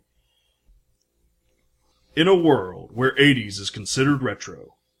In a world where 80s is considered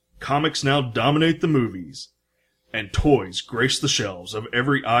retro, comics now dominate the movies, and toys grace the shelves of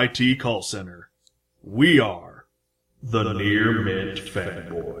every IT call center, we are the Near Mint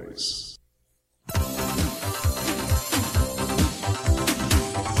Fanboys.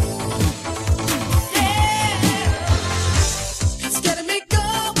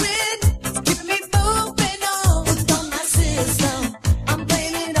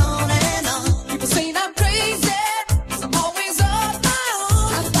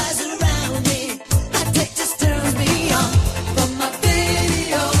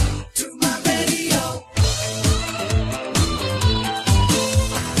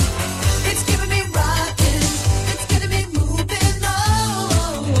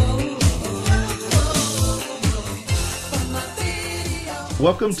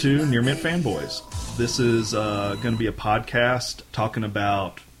 Welcome to Near Mint Fanboys. This is going to be a podcast talking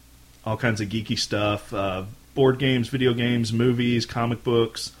about all kinds of geeky stuff, board games, video games, movies, comic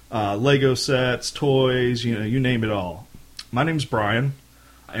books, Lego sets, toys, you name it all. My name's Brian,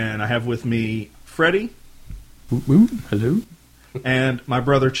 and I have with me Freddie. Hello. And my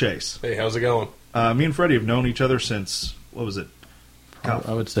brother Chase. Hey, how's it going? Me and Freddie have known each other since, what was it?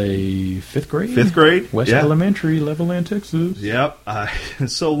 I would say fifth grade. Fifth grade? West Elementary, Levelland, Texas. Yep.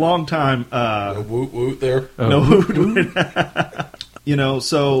 So long time. No woot woot there. No woot woot.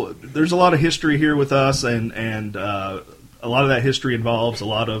 So there's a lot of history here with us, and a lot of that history involves a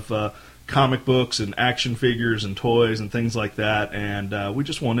lot of comic books and action figures and toys and things like that. And we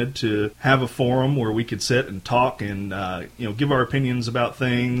just wanted to have a forum where we could sit and talk and give our opinions about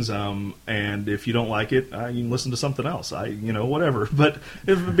things. And if you don't like it, you can listen to something else. Whatever. But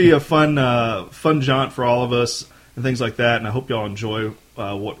it would be a fun jaunt for all of us and things like that. And I hope y'all enjoy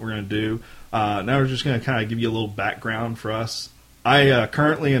what we're going to do. Now we're just going to kind of give you a little background for us. I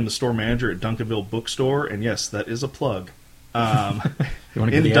currently am the store manager at Duncanville Bookstore, and yes, that is a plug.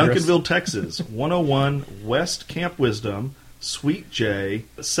 In Duncanville, Texas, 101 West Camp Wisdom, Suite J,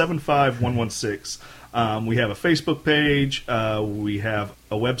 75116. We have a Facebook page. We have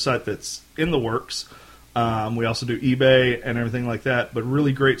a website that's in the works. We also do eBay and everything like that, but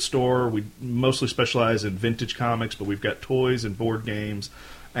really great store. We mostly specialize in vintage comics, but we've got toys and board games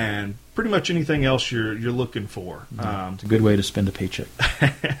and pretty much anything else you're looking for. It's a good way to spend a paycheck.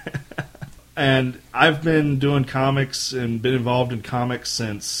 And I've been doing comics and been involved in comics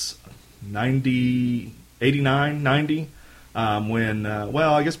since 89, 90, when,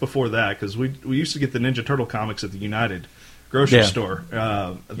 I guess before that, because we used to get the Ninja Turtle comics at the United grocery store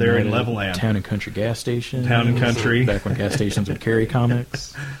there in Levelland. Town and Country gas station. Town and Country. Back when gas stations would carry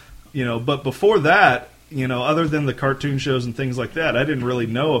comics. But before that, other than the cartoon shows and things like that, I didn't really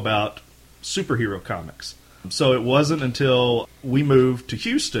know about superhero comics. So it wasn't until we moved to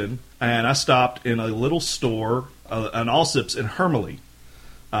Houston and I stopped in a little store, an Allsips in Hermely,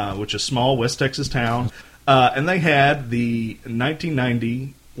 which is a small West Texas town, and they had the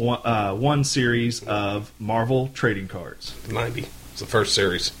 1990 one series of Marvel trading cards. 90. It's the first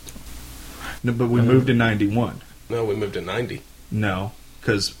series. No, but we moved in 91. No, we moved in 90. No,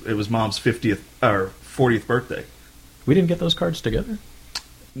 because it was Mom's 50th or 40th birthday. We didn't get those cards together?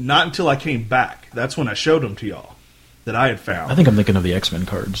 Not until I came back. That's when I showed them to y'all that I had found. I think I'm thinking of the X-Men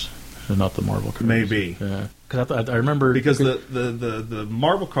cards, not the Marvel cards. Maybe. Yeah. Because I remember... Because the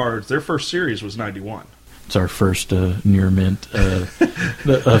Marvel cards, their first series was 91. It's our first near mint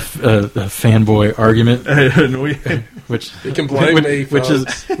fanboy argument, which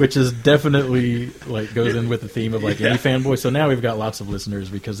is definitely goes in with the theme of any fanboy. So now we've got lots of listeners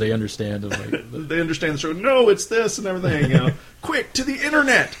because they understand they understand the show. No, it's this and everything. Quick to the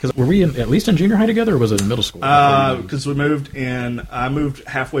internet. Were we at least in junior high together, or was it in middle school? Because I moved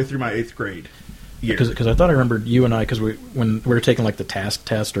halfway through my 8th grade. Because I thought I remembered you and I, because when we were taking the task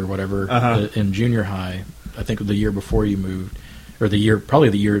test or whatever in junior high, I think the year before you moved, or probably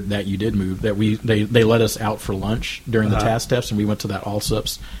the year that you did move, that they let us out for lunch during the task test, and we went to that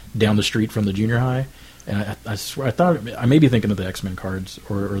Allsips down the street from the junior high. And I swear, I thought I may be thinking of the X-Men cards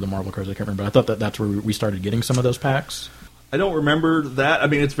or the Marvel cards. I can't remember. But I thought that's where we started getting some of those packs. I don't remember that. I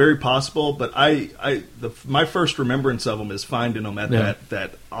mean, it's very possible, but my first remembrance of them is finding them at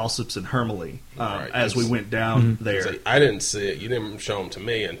that Allsips in Hermely as we went down there. I didn't see it. You didn't show them to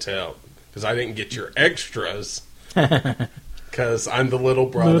me because I didn't get your extras. Because I'm the little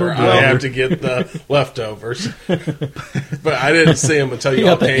brother. I have to get the leftovers. But I didn't see them until you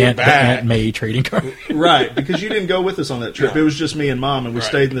all came back. The Aunt May trading card. Right, because you didn't go with us on that trip. No. It was just me and Mom, and we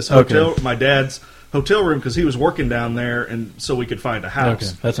stayed in this hotel. Okay. My dad's hotel room because he was working down there, and so we could find a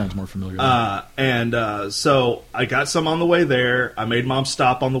house. Okay, that sounds more familiar. So I got some on the way there. I made Mom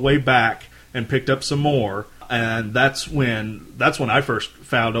stop on the way back and picked up some more. And that's when I first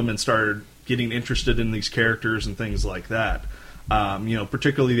found them and started getting interested in these characters and things like that.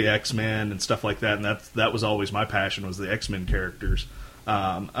 Particularly the X-Men and stuff like that. And that was always my passion, was the X-Men characters.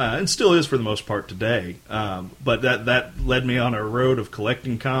 And still is for the most part today. But that led me on a road of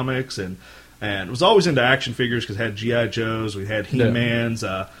collecting comics and was always into action figures because I had G.I. Joes, we had He-Mans.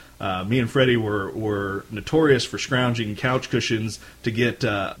 Me and Freddie were notorious for scrounging couch cushions to get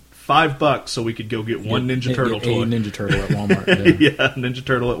 $5 so we could go get one Ninja Turtle toy. A Ninja Turtle at Walmart. Yeah, Ninja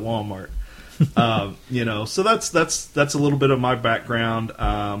Turtle at Walmart. So that's a little bit of my background.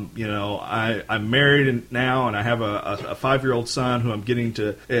 I'm married now, and I have a 5-year-old son who I'm getting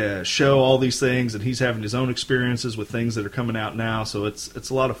to show all these things, and he's having his own experiences with things that are coming out now. So it's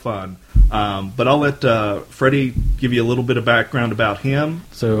a lot of fun. But I'll let Freddie give you a little bit of background about him.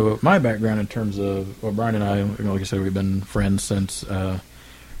 So my background in terms of, well, Brian and I, like I said, we've been friends since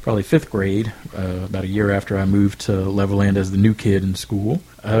probably 5th grade, about a year after I moved to Levelland as the new kid in school,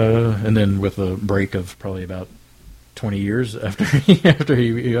 and then with a break of probably about 20 years after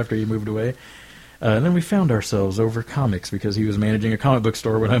he moved away. And then we found ourselves over comics because he was managing a comic book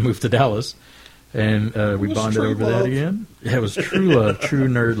store when I moved to Dallas, and we bonded over that again. Yeah, it was true love, true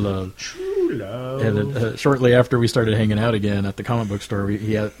nerd love. True love. And then, shortly after we started hanging out again at the comic book store,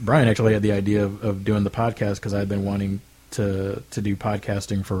 Brian actually had the idea of doing the podcast because I'd been wanting to do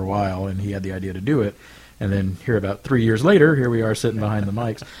podcasting for a while, and he had the idea to do it. And then here, about 3 years later, here we are sitting behind the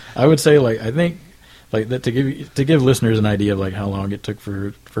mics. I would say, I think that to give listeners an idea of how long it took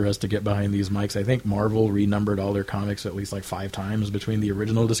for us to get behind these mics. I think Marvel renumbered all their comics at least 5 times between the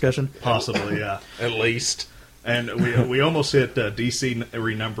original discussion. Possibly, yeah, at least. And we almost hit DC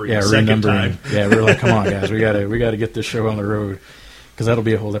renumbering the second time. Yeah, we were like, come on, guys, we got to get this show on the road because that'll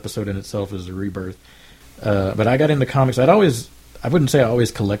be a whole episode in itself as a rebirth. But I got into comics. I wouldn't say I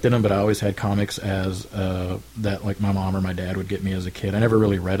always collected them, but I always had comics as that my mom or my dad would get me as a kid. I never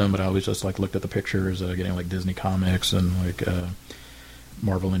really read them, but I always just looked at the pictures, getting Disney comics and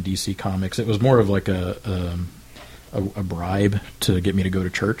Marvel and DC comics. It was more of a bribe to get me to go to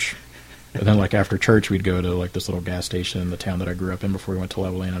church. And then after church, we'd go to this little gas station in the town that I grew up in before we went to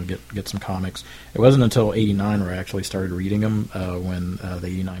Levelland and get some comics. It wasn't until '89 where I actually started reading them when the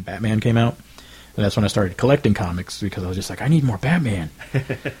 '89 Batman came out. And that's when I started collecting comics because I was just I need more Batman.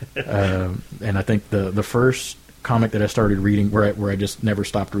 And I think the first comic that I started reading, where I just never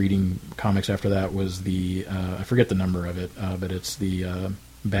stopped reading comics after that, was the I forget the number of it, but it's the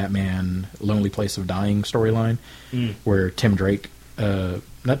Batman Lonely Place of Dying storyline, where Tim Drake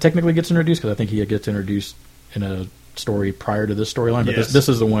not technically gets introduced because I think he gets introduced in a story prior to this storyline, but this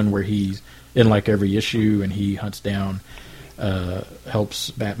is the one where he's in every issue and he hunts down.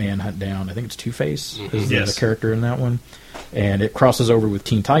 Helps Batman hunt down, I think it's Two-Face is the character in that one, and it crosses over with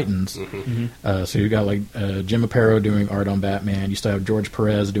Teen Titans. So you got Jim Aparo doing art on Batman. You still have George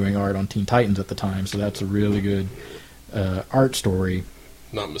Perez doing art on Teen Titans at the time, so that's a really good art story.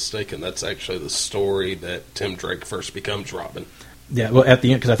 Not mistaken, that's actually the story that Tim Drake first becomes Robin. Yeah, well, at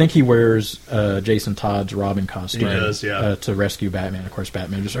the end, because I think he wears Jason Todd's Robin costume. He does, yeah. To rescue Batman. Of course,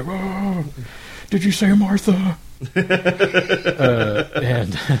 Batman just oh, did you say Martha?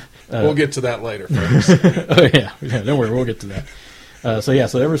 And we'll get to that later, folks. Oh yeah, don't worry, we'll get to that. So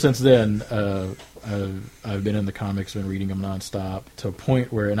ever since then, I've been in the comics, been reading them nonstop to a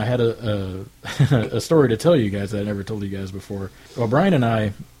point where, and I had a story to tell you guys that I never told you guys before. Well, Brian and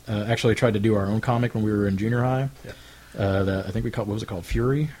I actually tried to do our own comic when we were in junior high. Yeah. That I think what was it called,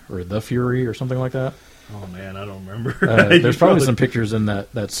 Fury or The Fury or something like that. Oh man, I don't remember. There's probably some pictures in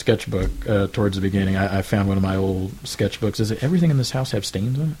that sketchbook towards the beginning. I found one of my old sketchbooks. Is it everything in this house have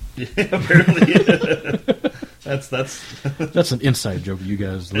stains on it? Yeah, apparently. That's an inside joke. You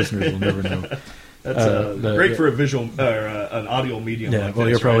guys, listeners, will never know. That's great for a visual or an audio medium. Yeah, well,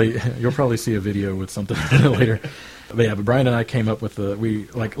 you'll probably see a video with something later. But Brian and I came up with we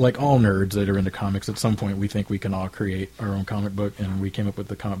like all nerds that are into comics. At some point, we think we can all create our own comic book, and we came up with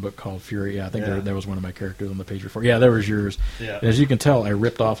the comic book called Fury. Yeah, I think there was one of my characters on the page before. Yeah, there was yours. Yeah. And as you can tell, I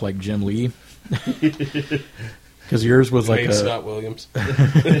ripped off Jim Lee. Because yours was Scott Williams.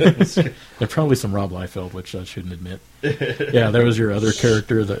 There's probably some Rob Liefeld, which I shouldn't admit. Yeah, there was your other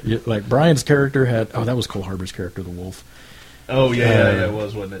character that Brian's character had. Oh, that was Cole Harbor's character, the Wolf. Oh yeah, it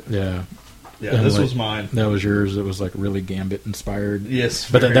was, wasn't it? Yeah. Yeah, and this was mine. That was yours. It was really Gambit inspired. Yes,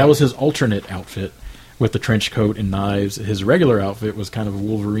 but that was his alternate outfit with the trench coat and knives. His regular outfit was kind of a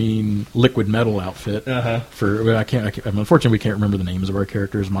Wolverine liquid metal outfit. Unfortunately, we can't remember the names of our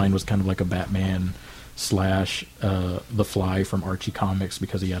characters. Mine was kind of like a Batman / the Fly from Archie Comics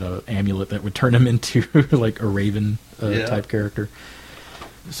because he had an amulet that would turn him into a Raven type character.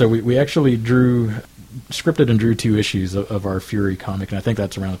 So we actually scripted and drew 2 issues of our Fury comic, and I think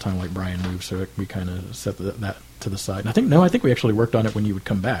that's around the time like Brian moved, so we kind of set that to the side. And I think we actually worked on it when you would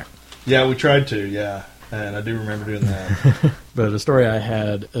come back. Yeah, we tried to, yeah. And I do remember doing that. But a story I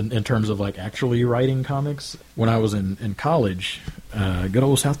had in terms of like actually writing comics, when I was in college, good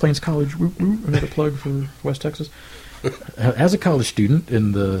old South Plains College, another plug for West Texas. As a college student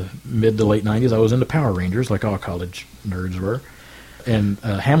in the mid to late 90s, I was into Power Rangers, like all college nerds were. And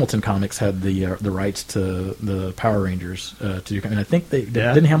Hamilton Comics had the rights to the Power Rangers to do. And I think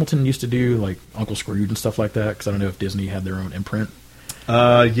didn't Hamilton used to do like Uncle Scrooge and stuff like that? Because I don't know if Disney had their own imprint.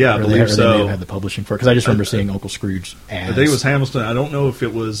 Yeah, I believe so. They may have had the publishing for it, because I just remember seeing Uncle Scrooge ads. I think it was Hamilton. I don't know if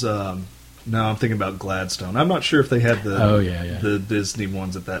it was. No, I'm thinking about Gladstone. I'm not sure if they had the Disney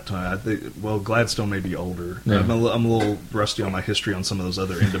ones at that time. I think Gladstone may be older. Yeah. I'm a little rusty on my history on some of those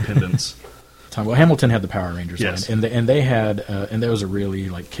other independents. Well, Hamilton had the Power Rangers yes. line, and they had, and that was a really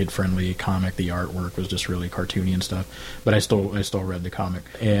like kid-friendly comic. The artwork was just really cartoony and stuff. But I still read the comic,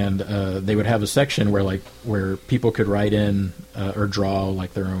 and they would have a section where people could write in or draw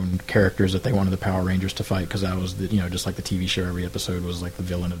like their own characters that they wanted the Power Rangers to fight, because that was just like the TV show. Every episode was like the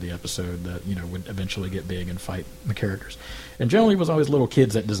villain of the episode that would eventually get big and fight the characters. And generally, it was always little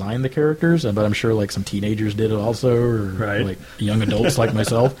kids that designed the characters, but I'm sure like some teenagers did it also, or like young adults like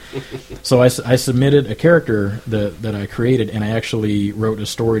myself. So I submitted a character that I created, and I actually wrote a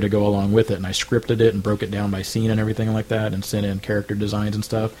story to go along with it, and I scripted it and broke it down by scene and everything like that, and sent in character designs and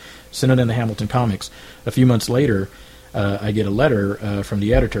stuff. Sent it in the Hamilton Comics. A few months later, I get a letter from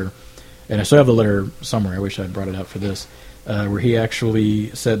the editor, and I still have the letter somewhere. I wish I'd brought it out for this, where he actually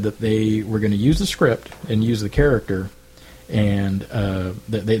said that they were going to use the script and use the character. And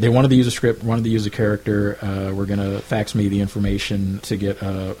they wanted to use a script, wanted to use a character. We're going to fax me the information to get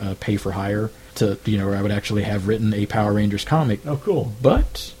a pay for hire where I would actually have written a Power Rangers comic. Oh, cool.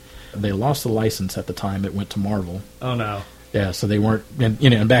 But they lost the license at the time it went to Marvel. Oh, no. Yeah, so they weren't,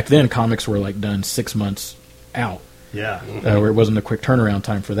 and back then comics were like done 6 months out. Yeah. Where it wasn't a quick turnaround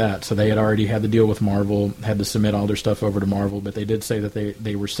time for that. So they had already had the deal with Marvel, had to submit all their stuff over to Marvel, but they did say that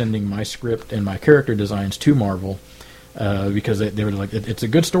they were sending my script and my character designs to Marvel. Because they were like, it's a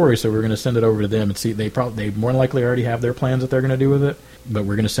good story, so we're going to send it over to them and see. They more than likely already have their plans that they're going to do with it, but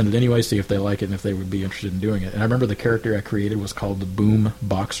we're going to send it anyway, see if they like it and if they would be interested in doing it. And I remember the character I created was called the Boom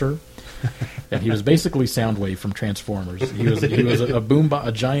Boxer, and he was basically Soundwave from Transformers. He was a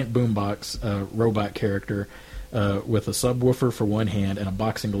giant boombox robot character. With a subwoofer for one hand and a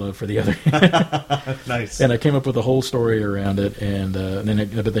boxing glove for the other hand. Nice. And I came up with a whole story around it,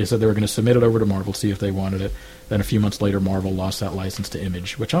 but they said they were going to submit it over to Marvel, see if they wanted it. Then a few months later, Marvel lost that license to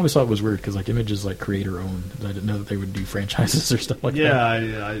Image, which I always thought was weird, because like Image is like creator-owned. I didn't know that they would do franchises or stuff like that. Yeah,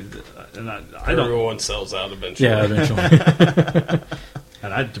 I don't. Everyone sells out eventually. Yeah, eventually.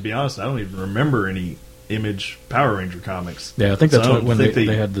 And to be honest, I don't even remember any Image Power Ranger comics. Yeah, I think that's when they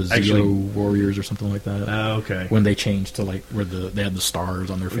had the Zeo Warriors or something like that. Oh, okay. When they changed to like where they had the stars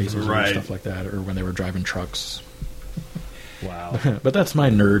on their faces right. and stuff like that, or when they were driving trucks. Wow. But that's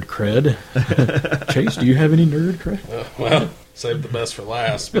my nerd cred. Chase, do you have any nerd cred? Well, save the best for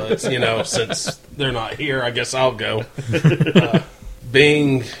last, but since they're not here, I guess I'll go.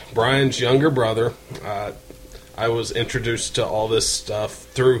 Being Brian's younger brother, I was introduced to all this stuff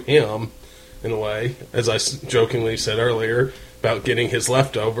through him. In a way, as I jokingly said earlier about getting his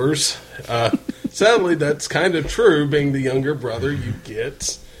leftovers. Sadly, that's kind of true. Being the younger brother, you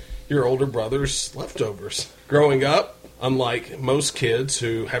get your older brother's leftovers. Growing up, unlike most kids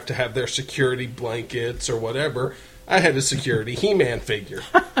who have to have their security blankets or whatever, I had a security He-Man figure.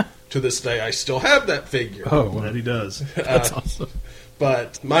 To this day, I still have that figure. Oh, well, that he does. That's awesome.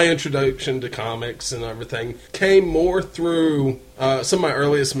 But my introduction to comics and everything came more through some of my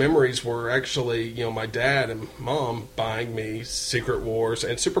earliest memories were actually, my dad and mom buying me Secret Wars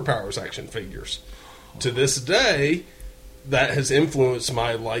and Superpowers action figures. To this day, that has influenced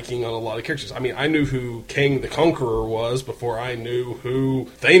my liking on a lot of characters. I mean, I knew who King the Conqueror was before I knew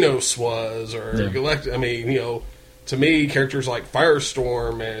who Thanos was or Galactus. I mean, to me, characters like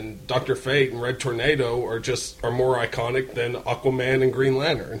Firestorm and Dr. Fate and Red Tornado are more iconic than Aquaman and Green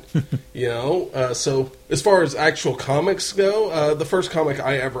Lantern. So as far as actual comics go, the first comic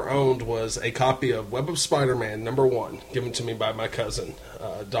I ever owned was a copy of Web of Spider-Man #1, given to me by my cousin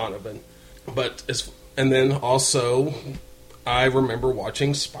Donovan. And then also, I remember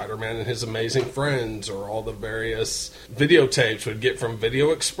watching Spider-Man and His Amazing Friends, or all the various videotapes we'd get from Video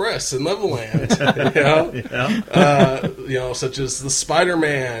Express in Leveland. Such as the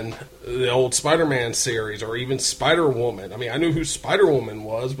Spider-Man, the old Spider-Man series, or even Spider-Woman. I mean, I knew who Spider-Woman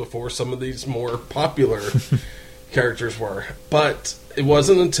was before some of these more popular characters were. But it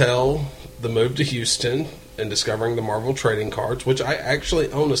wasn't until the move to Houston and discovering the Marvel trading cards, which I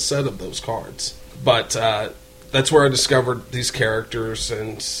actually own a set of those cards. But that's where I discovered these characters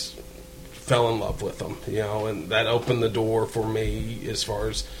and fell in love with them, and that opened the door for me as far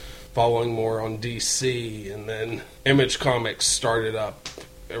as following more on DC, and then Image Comics started up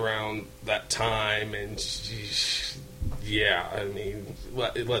around that time, and yeah, I mean,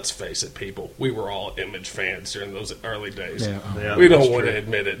 let's face it, people, we were all Image fans during those early days. Yeah, we don't want to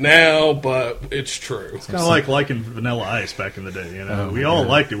admit it now, but it's true. It's kind of like liking Vanilla Ice back in the day. We all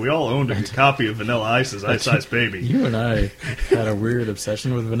liked it. We all owned a copy of Vanilla Ice's Ice Ice Baby. You and I had a weird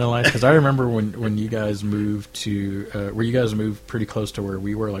obsession with Vanilla Ice, because I remember when you guys moved to where you guys moved pretty close to where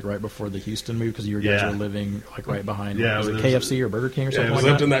we were, like right before the Houston move, because you guys were living like right behind. Was it KFC or Burger King or something? We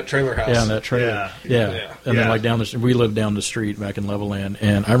lived in that trailer house. Yeah, in that trailer. Yeah. And then like we lived down the street back in Levelland,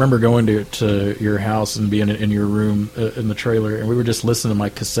 and I remember going to your house and being in your room in the trailer, and we were just listening to my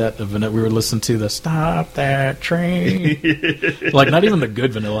cassette of Vanilla. We were listening to the "Stop That Train," like not even the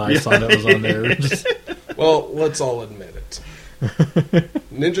good Vanilla Ice song that was on there. Well, let's all admit it.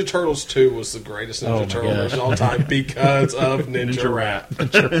 Ninja Turtles 2 was the greatest Ninja Turtle movie of all time because of Ninja Rap.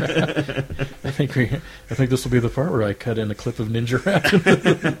 I think this will be the part where I cut in a clip of Ninja Rap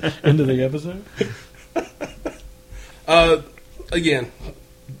into the episode. Again,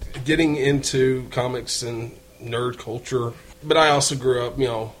 getting into comics and nerd culture, but I also grew up,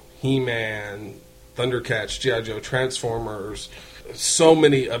 He-Man, Thundercats, G.I. Joe, Transformers, so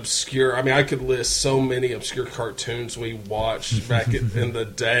many obscure, I could list so many obscure cartoons we watched back in the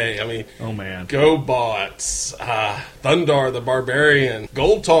day. Oh man. GoBots, Thundar the Barbarian,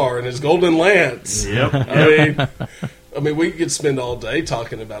 Goltar and his Golden Lance. Yep. We could spend all day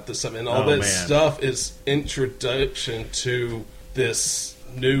talking about this stuff, and all stuff is introduction to this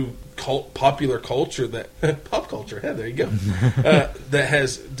new popular culture pop culture. There you go. That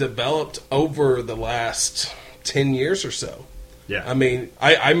has developed over the last 10 years or so. Yeah.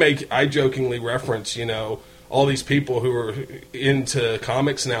 I jokingly reference, all these people who are into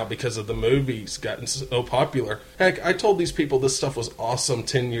comics now because of the movies gotten so popular. Heck, I told these people this stuff was awesome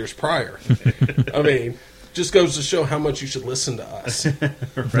 10 years prior. Just goes to show how much you should listen to us.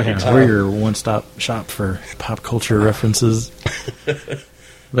 Right. We're your one-stop shop for pop culture references.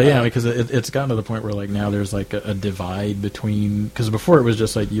 But yeah, because it's gotten to the point where like now there's like a divide between, because before it was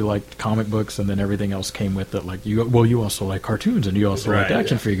just like you liked comic books and then everything else came with it. Like you also like cartoons and you also like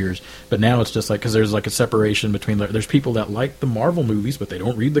action figures. But now it's just like, because there's like a separation between there's people that like the Marvel movies but they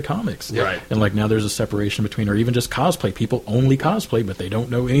don't read the comics. Right. And like now there's a separation between, or even just cosplay. People only cosplay but they don't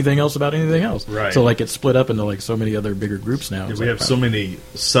know anything else about anything else. Right. So like it's split up into like so many other bigger groups now. We have so many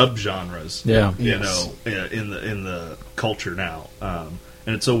subgenres. Yeah. In the culture now.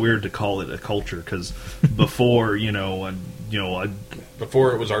 And it's so weird to call it a culture because before,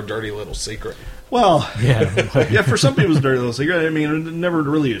 before it was our dirty little secret. Well, yeah, for some people it's a dirty little secret. I'm never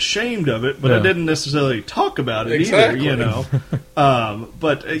really ashamed of it, but I didn't necessarily talk about it either,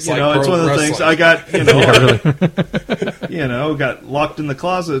 But, it's one of the things I got, got locked in the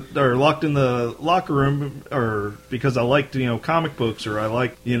closet or locked in the locker room or because I liked, comic books or I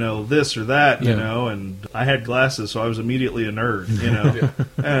liked, this or that, and I had glasses, so I was immediately a nerd,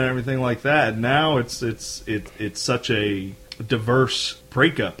 and everything like that. Now it's such a diverse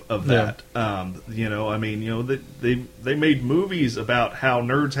breakup of that. They made movies about how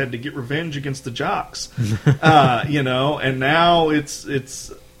nerds had to get revenge against the jocks, and now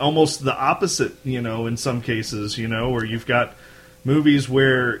it's almost the opposite, in some cases, where you've got movies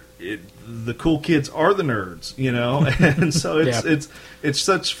where the cool kids are the nerds, and so it's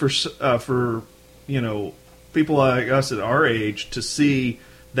such for people like us at our age to see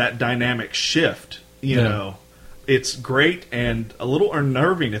that dynamic shift, It's great and a little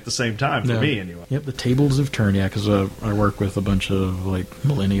unnerving at the same time for me, anyway. Yep, the tables have turned, because I work with a bunch of like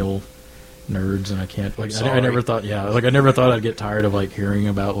millennial nerds, and I can't I never thought I'd get tired of like hearing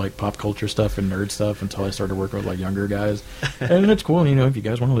about like pop culture stuff and nerd stuff until I started working with like younger guys, and it's cool. And, if you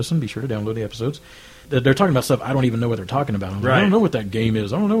guys want to listen, be sure to download the episodes. They're talking about stuff I don't even know what they're talking about. I don't know what that game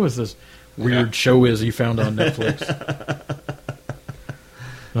is. I don't know what this weird show is you found on Netflix.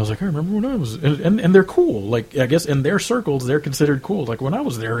 And I was like, I remember when I was... And they're cool. Like, I guess in their circles, they're considered cool. Like, when I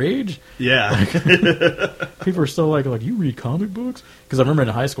was their age... Yeah. People are still like, you read comic books? Because I remember in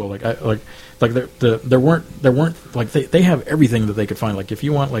high school, there weren't... Like, they have everything that they could find. Like, if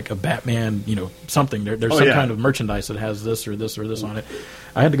you want, like, a Batman, something, there's some kind of merchandise that has this or this or this on it.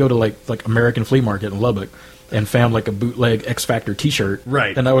 I had to go to, like American Flea Market in Lubbock and found like a bootleg X Factor T-shirt,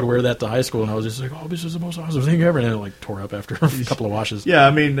 right? And I would wear that to high school, and I was just like, "Oh, this is the most awesome thing ever!" And then it like tore up after a couple of washes. Yeah,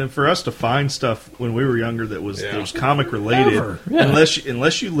 mean, for us to find stuff when we were younger that was comic related, Yeah.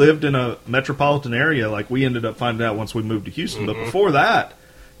 unless you lived in a metropolitan area, like we ended up finding out once we moved to Houston. But before that,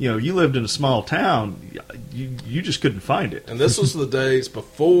 you lived in a small town, you just couldn't find it. And this was the days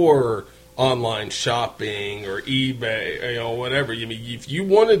before online shopping or eBay, whatever. I mean, if you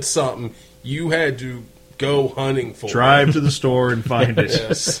wanted something, you had to go hunting for Drive to the store and find it.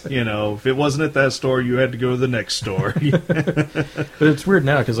 Yes. If it wasn't at that store, you had to go to the next store. But it's weird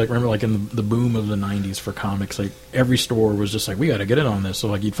now because, like, remember, like in the boom of the '90s for comics, like every store was just like, we got to get in on this. So,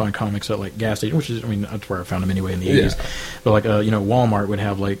 like, you'd find comics at like gas stations, which is, I mean, that's where I found them anyway in the '80s. But like, Walmart would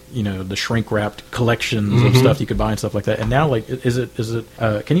have like, the shrink wrapped collections of stuff you could buy and stuff like that. And now, like, is it?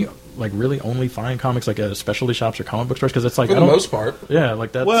 Can you like really only find comics like at specialty shops or comic book stores? Because it's like for the most part. Yeah,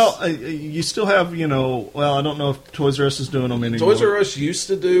 like that's you still have well, I don't know if Toys R Us is doing them anymore. Toys R Us used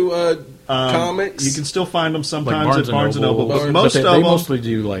to do comics. You can still find them sometimes Barnes at Barnes and Noble, but but most they of them mostly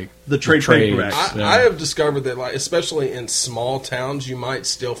do like the trade paperbacks. I have discovered that, like, especially in small towns, you might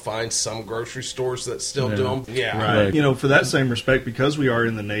still find some grocery stores that still do them. Yeah, right. For that same respect, because we are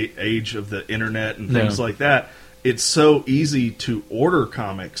in the age of the internet and things like that, it's so easy to order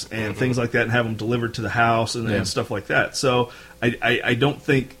comics and things like that and have them delivered to the house and stuff like that. So I don't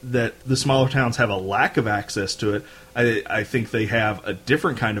think that the smaller towns have a lack of access to it. I think they have a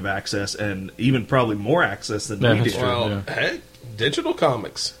different kind of access and even probably more access than we do. Well, heck, digital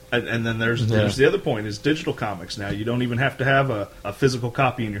comics. And then there's the other point is digital comics. Now you don't even have to have a physical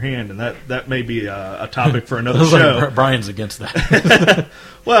copy in your hand, and that may be a topic for another show. Like Brian's against that.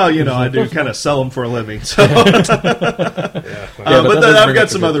 Well, I do kind of sell them for a living, so. But I've got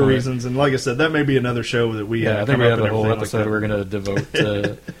some other reasons, and like I said, that may be another show that we. I think we have a whole episode we're going to devote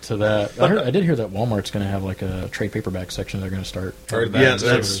to that. I did hear that Walmart's going to have like a trade paperback section they're going to start. Yeah,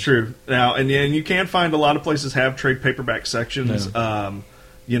 that's true. Now, and you can find a lot of places have trade paperback sections. Yeah.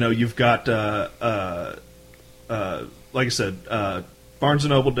 You've got, like I said, Barnes &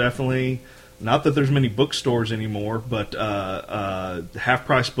 Noble definitely. Not that there's many bookstores anymore, but Half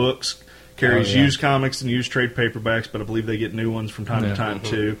Price Books carries used comics and used trade paperbacks, but I believe they get new ones from time to time,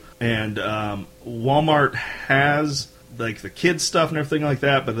 too. And Walmart has, like, the kids' stuff and everything like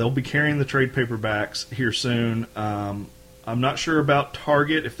that, but they'll be carrying the trade paperbacks here soon. I'm not sure about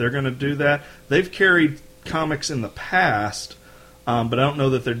Target, if they're going to do that. They've carried comics in the past, but I don't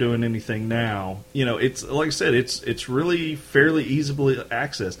know that they're doing anything now. It's like I said, it's really fairly easily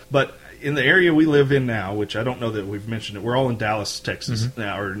accessed. But in the area we live in now, which I don't know that we've mentioned it, we're all in Dallas, Texas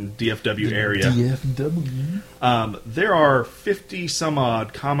now, or in DFW area. DFW. There are 50 some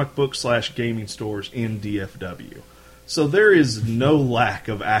odd comic book / gaming stores in DFW. So there is no lack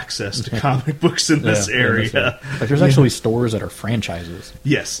of access to comic books in this area. Like there's actually stores that are franchises.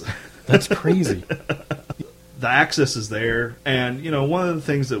 Yes. That's crazy. The access is there, and one of the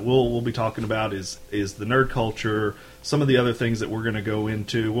things that we'll be talking about is the nerd culture. Some of the other things that we're going to go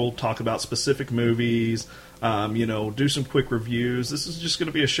into, we'll talk about specific movies. Do some quick reviews. This is just going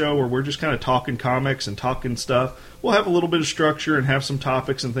to be a show where we're just kind of talking comics and talking stuff. We'll have a little bit of structure and have some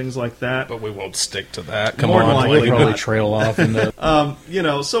topics and things like that. But we won't stick to that. More than likely, we'll probably trail off.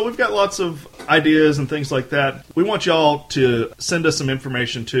 So we've got lots of ideas and things like that. We want y'all to send us some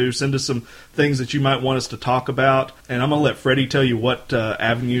information too. Send us some things that you might want us to talk about. And I'm going to let Freddie tell you what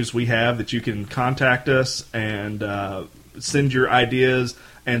avenues we have that you can contact us and send your ideas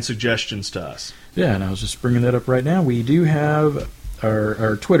and suggestions to us. Yeah, and I was just bringing that up right now. We do have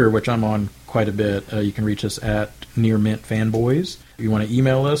our Twitter, which I'm on quite a bit. You can reach us at NearMintFanboys. If you want to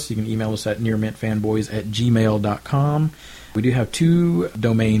email us, you can email us at nearmintfanboys@gmail.com. We do have two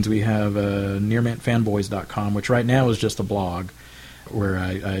domains. We have nearmintfanboys.com, which right now is just a blog where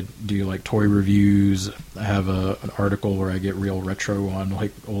I do like toy reviews. I have an article where I get real retro on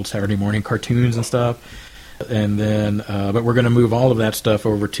like old Saturday morning cartoons and stuff. And then, but we're going to move all of that stuff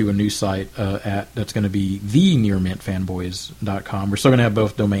over to a new site that's going to be thenearmintfanboys.com. We're still going to have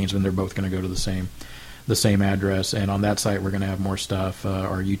both domains, and they're both going to go to the same address. And on that site, we're going to have more stuff.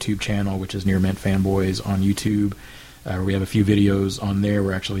 Our YouTube channel, which is Near Mint Fanboys on YouTube. We have a few videos on there.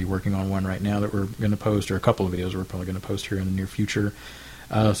 We're actually working on one right now that we're going to post, or a couple of videos we're probably going to post here in the near future.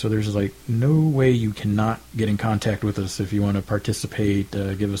 So there's like no way you cannot get in contact with us if you want to participate,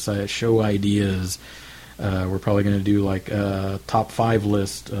 give us show ideas. We're probably going to do like a top 5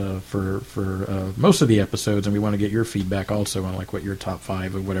 list for most of the episodes, and we want to get your feedback also on like what your top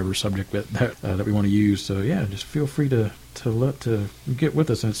 5 of whatever subject that we want to use. So yeah, just feel free to get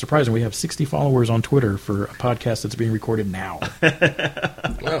with us. And it's surprising we have 60 followers on Twitter for a podcast that's being recorded now.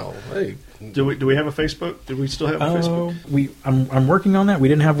 Well, hey, Do we have a Facebook? Do we still have a Facebook? I'm working on that. We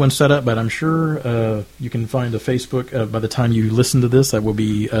didn't have one set up, but I'm sure you can find a Facebook by the time you listen to this. That will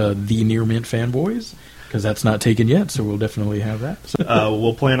be the Near Mint Fanboys, because that's not taken yet. So we'll definitely have that. So,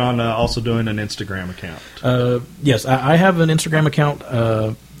 we'll plan on also doing an Instagram account. Yes, I have an Instagram account.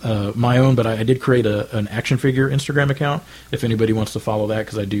 My own, but I did create an action figure Instagram account if anybody wants to follow that,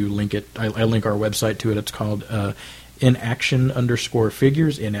 because I do link it. I link our website to it. It's called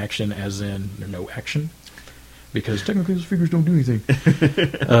inaction_figures. In action as in no action, because technically those figures don't do anything.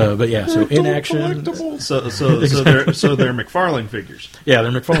 But yeah, so in action. So they're McFarlane figures. Yeah,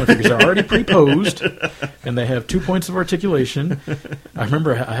 they're McFarlane figures. They're already pre-posed, and they have 2 points of articulation. I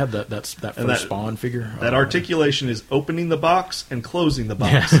remember I had that first Spawn figure. That articulation is opening the box and closing the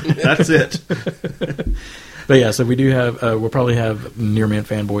box. Yeah. That's it. But yeah, so we do have. We'll probably have Near Mint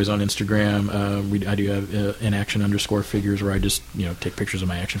Fanboys on Instagram. I do have inaction_figures, where I just take pictures of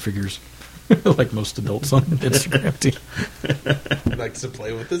my action figures. Like most adults on Instagram too. He likes to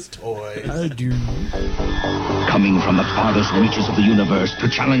play with his toys. I do. Coming from the farthest reaches of the universe to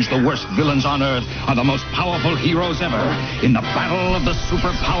challenge the worst villains on Earth are the most powerful heroes ever in the battle of the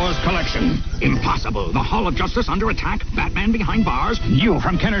Superpowers Collection. Impossible. The Hall of Justice under attack. Batman behind bars. New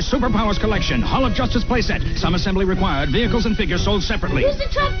from Kenner's Superpowers Collection. Hall of Justice playset. Some assembly required. Vehicles and figures sold separately. Use the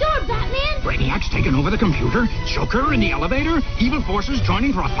trapdoor, Batman. Brainiac's taken over the computer. Joker in the elevator. Evil forces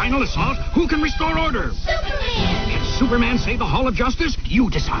joining for a final assault. Who can restore order? Superman! Can Superman save the Hall of Justice?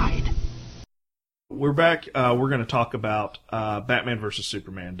 You decide. We're back. We're going to talk about Batman vs.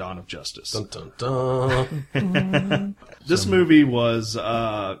 Superman, Dawn of Justice. Dun, dun, dun. This movie was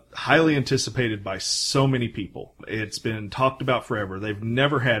highly anticipated by so many people. It's been talked about forever. They've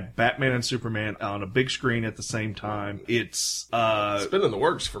never had Batman and Superman on a big screen at the same time. It's been in the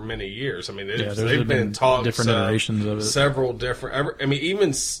works for many years. I mean, they've been talks, different iterations of it. Several different.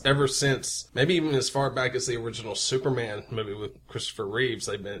 Even ever since, maybe even as far back as the original Superman movie with Christopher Reeves,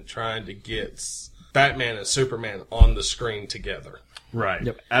 they've been trying to get Batman and Superman on the screen together. Right.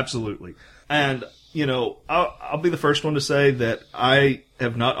 Yep. Absolutely. And, I'll be the first one to say that I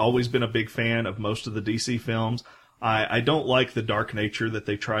have not always been a big fan of most of the DC films. I don't like the dark nature that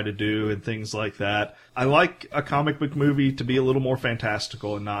they try to do and things like that. I like a comic book movie to be a little more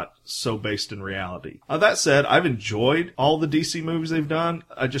fantastical and not so based in reality. That said, I've enjoyed all the DC movies they've done.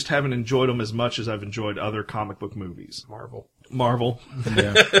 I just haven't enjoyed them as much as I've enjoyed other comic book movies. Marvel.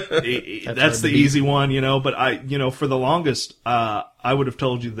 Yeah. That's the easy one, but for the longest, I would have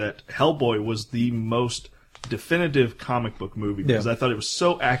told you that Hellboy was the most definitive comic book movie because I thought it was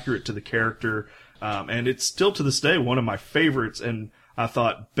so accurate to the character. And it's still to this day one of my favorites, and I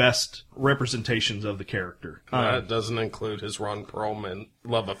thought best representations of the character. That doesn't include his Ron Perlman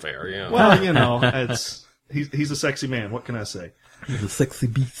love affair, yeah. Well, he's a sexy man. What can I say? He's a sexy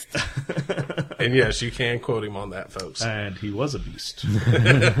beast. And yes, you can quote him on that, folks. And he was a beast.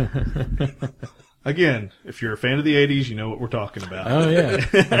 Again, if you're a fan of the '80s, you know what we're talking about. Oh yeah.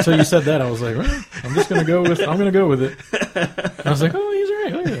 Until you said that, I was like, well, I'm going to go with it. I was like, oh, he's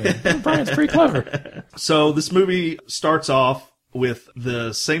right. Oh, yeah. Brian's pretty clever. So this movie starts off with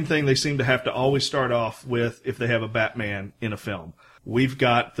the same thing they seem to have to always start off with if they have a Batman in a film. We've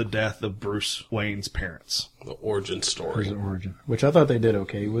got the death of Bruce Wayne's parents. The origin story. Which I thought they did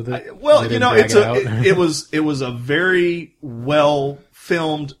okay with it. It was a very well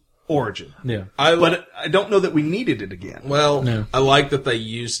filmed origin. Yeah. But I don't know that we needed it again. Well, no. I like that they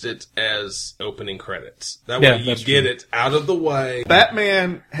used it as opening credits. That way you get it out of the way.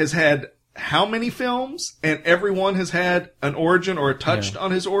 Batman has had how many films, and everyone has had an origin or touched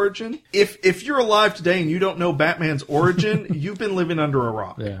on his origin. If you're alive today and you don't know Batman's origin, you've been living under a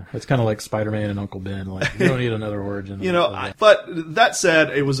rock. Yeah, it's kind of like Spider-Man and Uncle Ben. Like, you don't need another origin. But that said,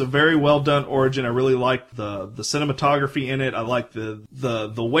 it was a very well done origin. I really liked the cinematography in it. I liked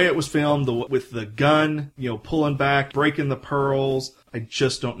the way it was filmed, with the gun, pulling back, breaking the pearls. I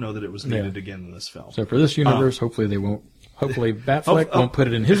just don't know that it was needed again in this film. So for this universe, hopefully they won't. Hopefully Batfleck won't put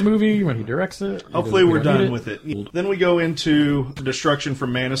it in his movie when he directs it. Hopefully we're done with it. Then we go into Destruction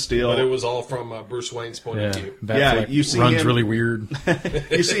from Man of Steel. But it was all from Bruce Wayne's point of view. Batfleck you see runs him, really weird.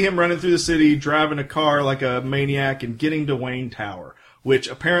 You see him running through the city, driving a car like a maniac, and getting to Wayne Tower. Which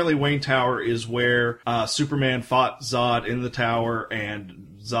apparently Wayne Tower is where Superman fought Zod in the tower, and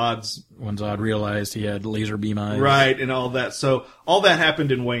when Zod realized he had laser beam eyes. Right, and all that. So all that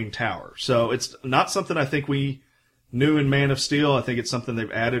happened in Wayne Tower. So it's not something I think we knew in Man of Steel. I think it's something they've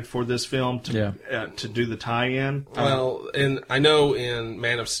added for this film to do the tie-in. Well, and I know in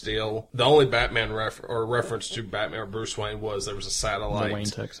Man of Steel, the only Batman reference to Batman or Bruce Wayne was there was a satellite. The Wayne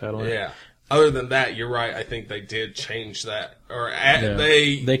Tech satellite. Yeah. other than that, you're right. I think they did change that, or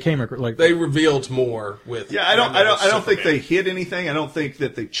they came like they revealed more with. Yeah, I don't think they hid anything. I don't think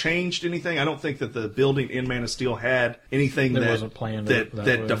that they changed anything. I don't think that the building in Man of Steel had anything that wasn't planned that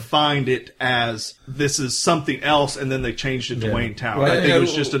way. defined it as this is something else, and then they changed it to Wayne Tower. Well, I think it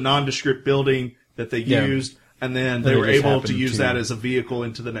was just a nondescript building that they used. And then they were able to use that as a vehicle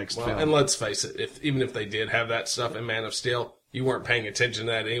into the next film. And let's face it, even if they did have that stuff in Man of Steel, you weren't paying attention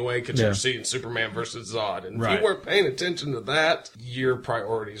to that anyway because you were seeing Superman versus Zod. And if you weren't paying attention to that, your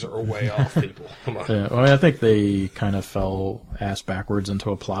priorities are way off, people. Come on. Yeah, well, I think they kind of fell ass backwards into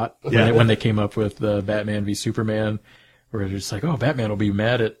a plot when they came up with the Batman v Superman, where it's just like, oh, Batman will be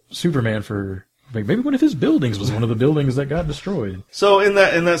mad at Superman for... Maybe one of his buildings was one of the buildings that got destroyed. So in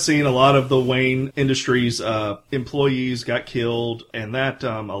that scene, a lot of the Wayne Industries employees got killed, and that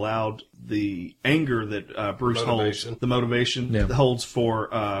allowed the anger that Bruce holds, the motivation holds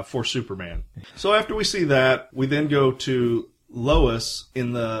for Superman. So after we see that, we then go to Lois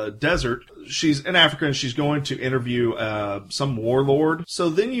in the desert. She's in Africa and she's going to interview some warlord. So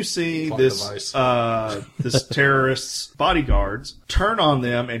then you see this terrorist's bodyguards turn on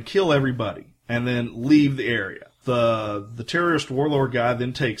them and kill everybody, and then leave the area. The terrorist warlord guy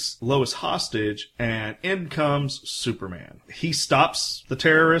then takes Lois hostage, and in comes Superman. He stops the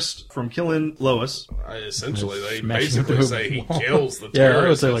terrorist from killing Lois. Essentially, they basically say he kills the terrorist. Yeah, I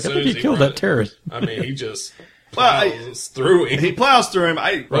would say, like, I think he killed that terrorist. I mean, he just... plows through him. He plows through him.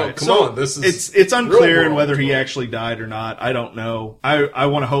 Come on, this is it's unclear in whether he actually died or not. I don't know. I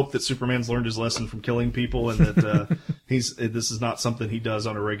want to hope that Superman's learned his lesson from killing people, and that this is not something he does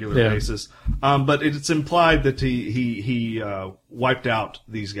on a regular basis. But it's implied that he wiped out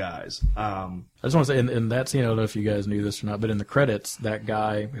these guys. I just want to say, in that scene, I don't know if you guys knew this or not, but in the credits, that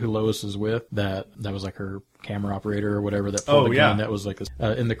guy who Lois is with, that was like her camera operator or whatever that pulled the gun, that was like this.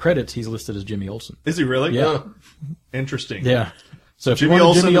 In the credits, he's listed as Jimmy Olsen. Is he really? Yeah. Interesting. Yeah. So if Jimmy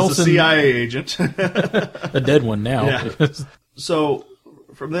Olsen is a CIA agent. A dead one now. Yeah. So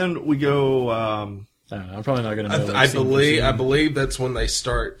from then we go... I'm probably not going to know. I believe that's when they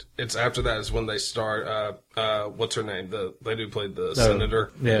start. It's after that is when they start. What's her name? The lady who played the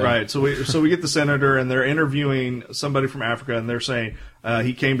senator. Yeah. Right. So we get the senator, and they're interviewing somebody from Africa, and they're saying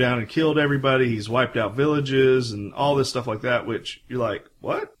he came down and killed everybody. He's wiped out villages and all this stuff like that. Which you're like,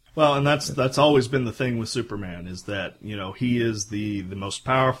 what? Well, and that's always been the thing with Superman, is that, he is the most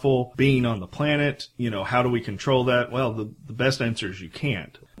powerful being on the planet. How do we control that? Well, the best answer is you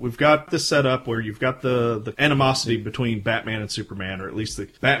can't. We've got this set up where you've got the animosity between Batman and Superman, or at least the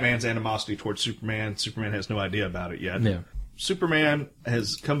Batman's animosity towards Superman. Superman has no idea about it yet. Yeah. Superman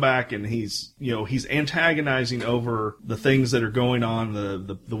has come back, and he's antagonizing over the things that are going on,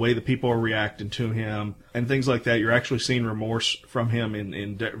 the way the people are reacting to him, and things like that. You're actually seeing remorse from him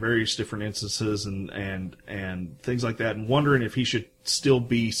in various different instances, and things like that, and wondering if he should still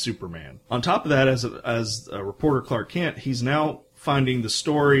be Superman. On top of that, as a reporter Clark Kent, he's now finding the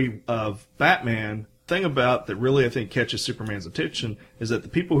story of Batman. Thing about that really I think catches Superman's attention is that the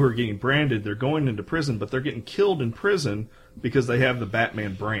people who are getting branded, they're going into prison, but they're getting killed in prison because they have the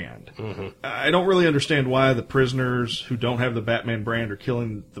Batman brand. Mm-hmm. I don't really understand why the prisoners who don't have the Batman brand are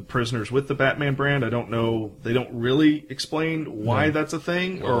killing the prisoners with the Batman brand. I don't know. They don't really explain why that's a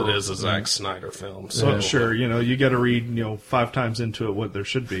thing. Well, it is a Zack Snyder film. So sure, you got to read 5 times into it what there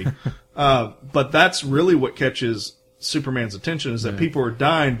should be. But that's really what catches Superman's attention, is that people are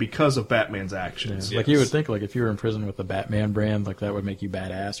dying because of Batman's actions. Yeah. Like you would think, like if you were in prison with the Batman brand, like that would make you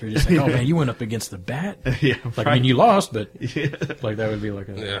badass. Or you're just like, oh man, you went up against the Bat. Yeah, like right. I mean, you lost, but like that would be like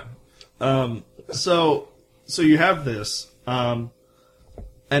a So you have this, and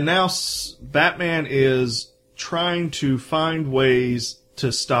now Batman is trying to find ways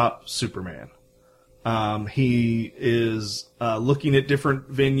to stop Superman. He is looking at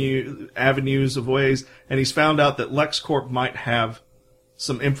different avenues of ways, and he's found out that LexCorp might have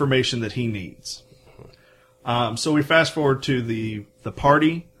some information that he needs. So we fast forward to the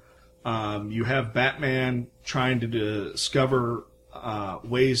party. You have Batman trying to discover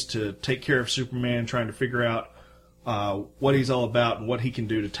ways to take care of Superman, trying to figure out what he's all about and what he can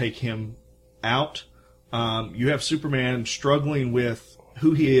do to take him out. You have Superman struggling with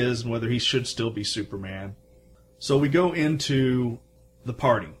who he is and whether he should still be Superman. So we go into the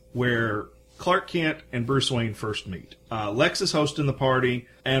party where Clark Kent and Bruce Wayne first meet. Lex is hosting the party,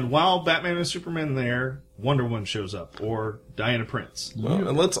 and while Batman and Superman are there, Wonder Woman shows up, or Diana Prince. Well,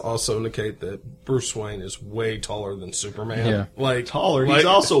 and let's also indicate that Bruce Wayne is way taller than Superman. Yeah. Like taller. He's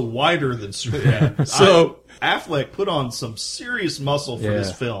also wider than Superman. So Affleck put on some serious muscle for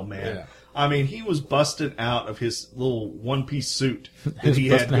this film, man. I mean, he was busting out of his little one-piece suit that He was he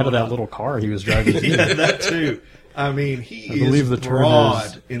busting had out of that going on. little car he was driving. Yeah, that too. I mean, he believe is the term broad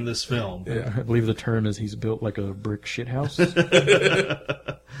is- in this film. I believe the term is he's built like a brick shithouse.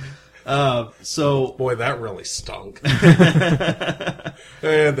 So, Boy, that really stunk.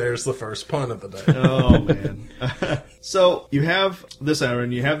 And there's the first pun of the day. oh man. So you have this hour,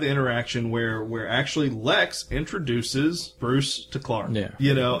 and you have the interaction where actually Lex introduces Bruce to Clark. Yeah.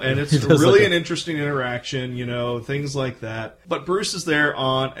 You know, and it's He does really like an interesting interaction, you know, things like that. But Bruce is there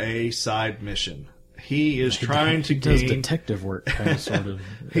on a side mission. He is trying to He does gain detective work, kind of, sort of. in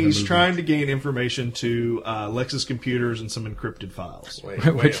a he's movie. trying to gain information to Lex's computers and some encrypted files. Wait,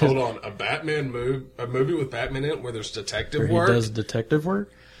 Which is- hold on. A movie with Batman in it where there's detective Where he work? does detective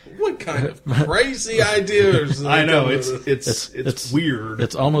work. What kind of crazy ideas? I know come it's to it's it's weird.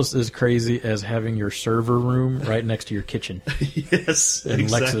 It's almost as crazy as having your server room right next to your kitchen yes, in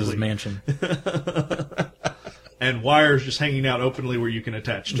exactly. Lex's mansion. And wires just hanging out openly where you can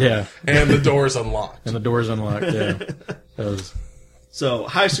attach to. Yeah, and the door's unlocked. and the door's unlocked. Yeah, that was, So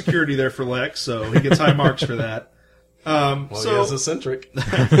high security there for Lex, so he gets high marks for that. Well, he So is eccentric.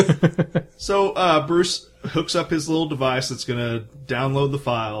 Bruce hooks up his little device that's going to download the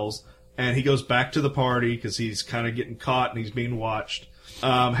files, and he goes back to the party because he's kind of getting caught and he's being watched.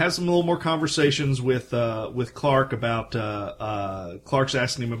 Has some little more conversations with Clark about Clark's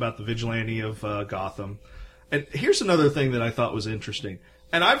asking him about the vigilante of Gotham. And here's another thing that I thought was interesting.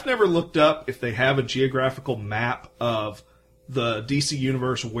 And I've never looked up if they have a geographical map of the DC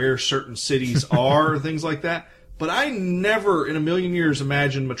universe where certain cities are or things like that. But I never in a million years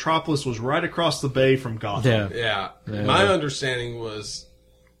imagined Metropolis was right across the bay from Gotham. yeah. Yeah. My understanding was,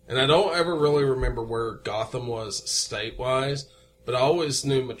 and I don't ever really remember where Gotham was state-wise, but I always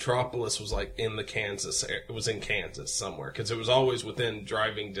knew Metropolis was like in the Kansas. It was in Kansas somewhere because it was always within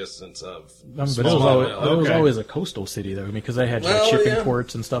driving distance of. But it Smallville. was Okay. always a coastal city, though, because they had like, Well, shipping yeah.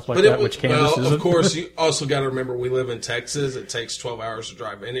 ports and stuff like But that, it was, which Kansas well, isn't. of course, you also got to remember we live in Texas. It takes 12 hours to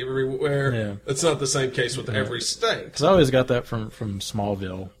drive everywhere. Yeah. It's not the same case with every state. Because I always got that from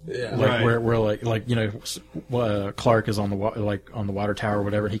Smallville. Yeah. Like Right. where like you know, Clark is on the on the water tower or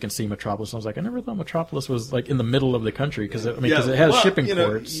whatever, and he can see Metropolis. And I was like, I never thought Metropolis was like in the middle of the country because it has well, shipping you know,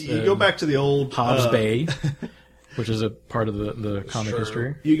 ports. You go back to the old Hobbs Bay, which is a part of the comic Sure.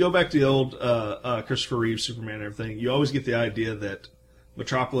 history. You go back to the old Christopher Reeve Superman and everything. You always get the idea that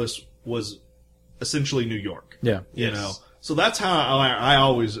Metropolis was essentially New York. Yeah, You know, so that's how I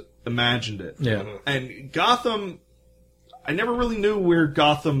always imagined it. yeah. And Gotham, I never really knew where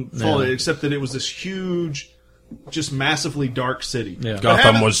Gotham fell, except that it was this huge, just massively dark city. Yeah. But Gotham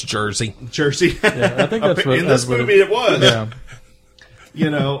having- was Jersey. Jersey. I think that's what in this movie it was. Yeah, You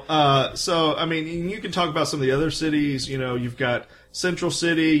know, so I mean, you can talk about some of the other cities. You know, you've got Central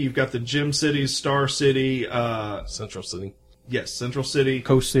City, you've got the Gem Cities, Star City. Central City. Yes, Central City,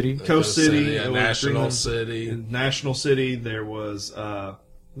 Coast City. Coast City, yeah, there was National Greenland- City. National City. There was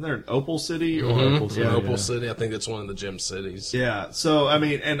isn't there an Opal City or Opal City, yeah. Opal City. I think it's one of the gem cities. Yeah, so I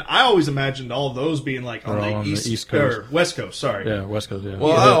mean, and I always imagined all of those being like on, Or the, on the East, East Coast. or West Coast. Sorry, Yeah, West Coast. Yeah,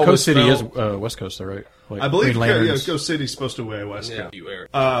 Well, I Coast always City felt- is West Coast, though, right? Like I believe Green Lanterns. Coast City's supposed to be West Yeah, Coast. you Eric.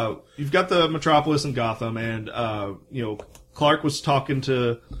 You've got the Metropolis and Gotham, and you know, Clark was talking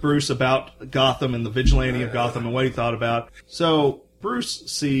to Bruce about Gotham and the vigilante of Gotham and what he thought about. So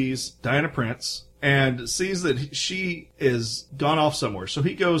Bruce sees Diana Prince and sees that she is gone off somewhere. So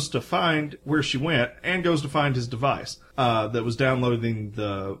he goes to find where she went and goes to find his device that was downloading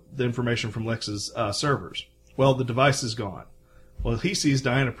the information from Lex's servers. Well, the device is gone. Well, he sees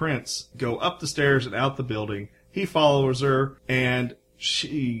Diana Prince go up the stairs and out the building. He follows her, and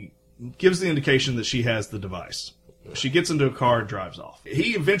she gives the indication that she has the device. She gets into a car and drives off.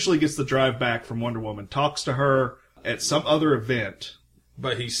 He eventually gets the drive back from Wonder Woman, talks to her at some other event.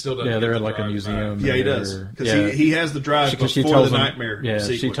 But he still doesn't. Yeah, get they're the at like a drive museum. back. Yeah, he or- does. Because yeah. he has the drive Because before tells the him, nightmare Yeah,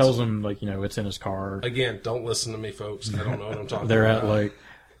 sequence. she tells him like it's in his car. Again, don't listen to me, folks. I don't know what I'm talking They're about. at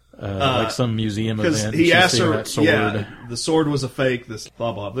like some museum Because event. he She's asked seeing her, that sword. yeah, the sword was a fake, this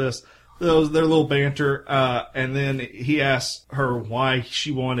blah, blah, this. Their little banter, and then he asked her why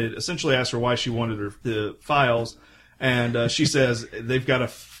she wanted, essentially asked her why she wanted the files, and she says, they've got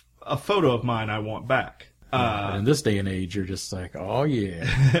a photo of mine I want back. And in this day and age, you're just like, oh yeah,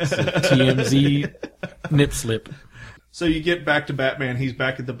 it's a TMZ nip slip. So you get back to Batman, he's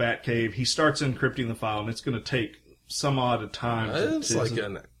back at the Batcave, he starts encrypting the file, and it's going to take some odd of time. It's like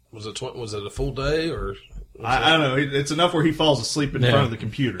was it a full day or? I don't know, it's enough where he falls asleep in Yeah. front of the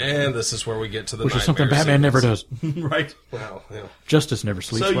computer. And this is where we get to the Which is nightmare something Batman never sequence. does. Right? Wow, yeah. Justice never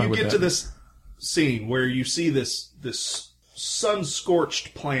sleeps. So Why you would get that to be? this scene where you see this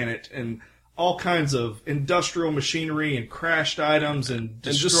sun-scorched planet and all kinds of industrial machinery and crashed items and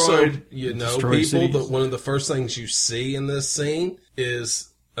destroyed. And just so you know, people, cities. one of the first things you see in this scene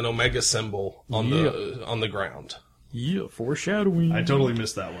is an Omega symbol on the ground. Yeah, foreshadowing. I totally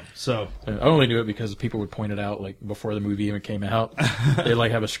missed that one. So I only knew it because people would point it out like before the movie even came out. They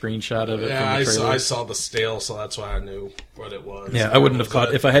like have a screenshot of it Yeah, from the trailer. I saw the still, so that's why I knew what it was. Yeah, I wouldn't have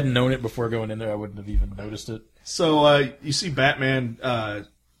caught if I hadn't known it before going in there. I wouldn't have even noticed it. So you see Batman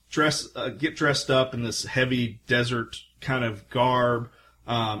get dressed up in this heavy desert kind of garb,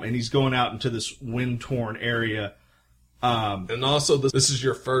 and he's going out into this wind-torn area. And also, this is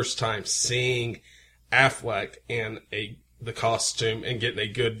your first time seeing Affleck in the costume and getting a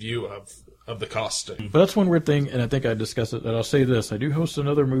good view of the costume. But that's one weird thing, and I think I discussed it. That I'll say this: I do host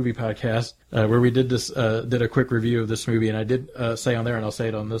another movie podcast where we did a quick review of this movie, and I did say on there, and I'll say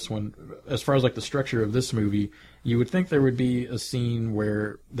it on this one. As far as like the structure of this movie, you would think there would be a scene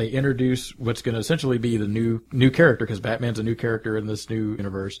where they introduce what's going to essentially be the new character, because Batman's a new character in this new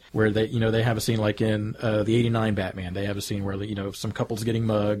universe. Where they have a scene like in the '89 Batman, they have a scene where some couple's getting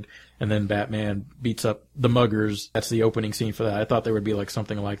mugged, and then Batman beats up the muggers. That's the opening scene for that. I thought there would be like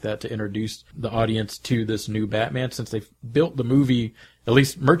something like that to introduce the audience to this new Batman, since they've built the movie, at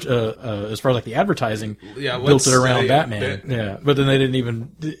least as far as like the advertising, built it around Batman. Yeah, but then they didn't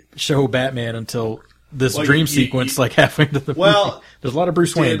even show Batman until this dream sequence, like halfway into the movie. There's a lot of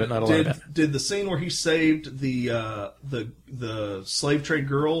Bruce Wayne, but not a lot of Batman. Did the scene where he saved the slave trade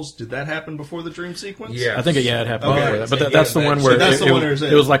girls, did that happen before the dream sequence? Yeah, I think it happened before that. But that's the one where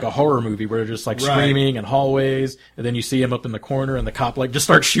it was like a horror movie where they're just like screaming in hallways, and then you see him up in the corner, and the cop like just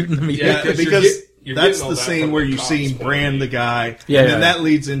starts shooting them. Yeah, because that's the scene where you see him brand the guy, and then that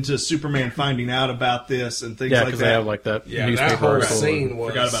leads into Superman finding out about this and things like that. Yeah, because they have like that newspaper that whole article. scene was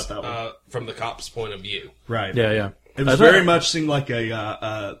forgot about that one. From the cop's point of view. Right. Yeah. It was very much seemed like one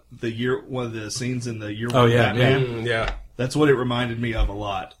of the scenes in the year one Batman. Yeah. That's what it reminded me of a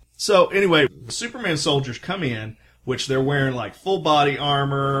lot. So anyway, the Superman soldiers come in, which they're wearing like full body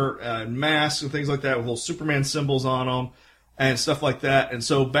armor and masks and things like that with little Superman symbols on them and stuff like that. And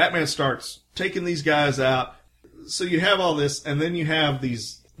so Batman starts taking these guys out. So you have all this, and then you have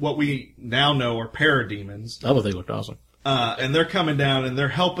these, what we now know are parademons. I thought they looked awesome. And they're coming down, and they're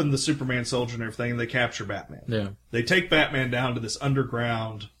helping the Superman soldier and everything, and they capture Batman. Yeah. They take Batman down to this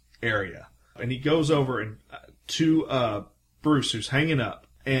underground area, and he goes over to Bruce, who's hanging up,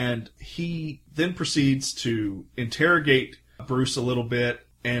 and he then proceeds to interrogate Bruce a little bit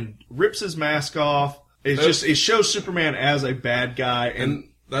and rips his mask off. It shows Superman as a bad guy, and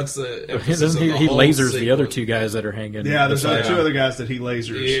that's the emphasis he of the whole lasers sequence. the other two guys that are hanging. Yeah, there's two other guys that he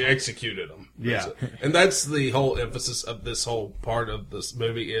lasers. He executed them. Yeah. And that's the whole emphasis of this whole part of this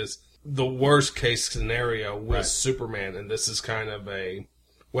movie is the worst case scenario with Superman. And this is kind of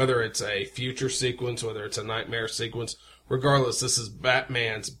whether it's a future sequence, whether it's a nightmare sequence, regardless, this is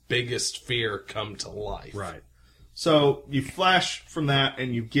Batman's biggest fear come to life. Right. So you flash from that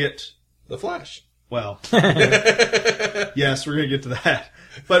and you get the Flash. Well, yes, we're going to get to that.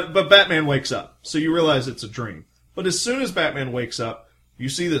 But Batman wakes up, so you realize it's a dream. But as soon as Batman wakes up, you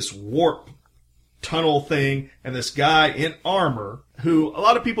see this warp tunnel thing and this guy in armor who a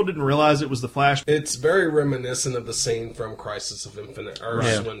lot of people didn't realize it was the Flash. It's very reminiscent of the scene from Crisis of Infinite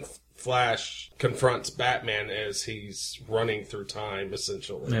Earths when Flash confronts Batman as he's running through time,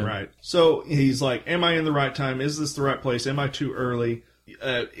 essentially. Yeah. Right. So he's like, am I in the right time? Is this the right place? Am I too early?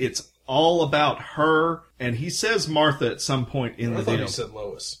 It's all about her, and he says Martha at some point in the deal. I thought he said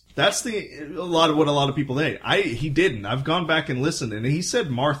Lois. That's what a lot of people think. He didn't. I've gone back and listened, and he said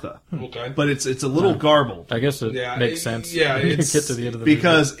Martha. Okay, but it's a little garbled. I guess it makes sense. Yeah, it's, get to the end of the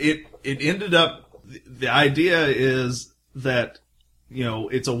because movie. it ended up. The idea is that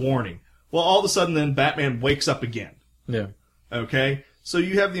it's a warning. Well, all of a sudden, then Batman wakes up again. Yeah. Okay, so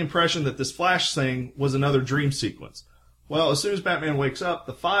you have the impression that this Flash thing was another dream sequence. Well, as soon as Batman wakes up,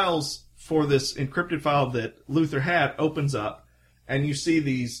 the files for this encrypted file that Luthor had opens up, and you see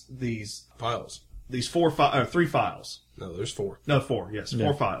these files. These 3 files. No, there's 4. No, 4. Yes,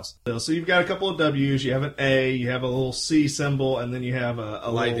 4 files. So you've got a couple of W's. You have an A. You have a little C symbol, and then you have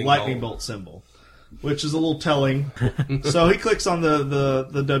a lightning bolt symbol, which is a little telling. So he clicks on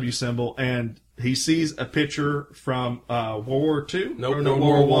the W symbol, and he sees a picture from World War II? World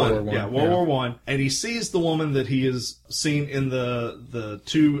War One. Yeah, World War One. And he sees the woman that he has seen in the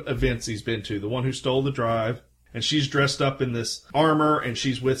 2 events he's been to. The one who stole the drive, and she's dressed up in this armor, and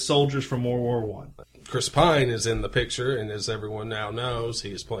she's with soldiers from World War One. Chris Pine is in the picture, and as everyone now knows, he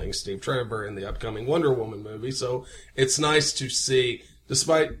is playing Steve Trevor in the upcoming Wonder Woman movie. So it's nice to see,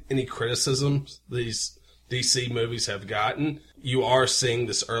 despite any criticisms, these DC movies have gotten, you are seeing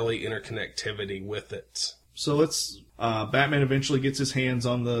this early interconnectivity with it. So Batman eventually gets his hands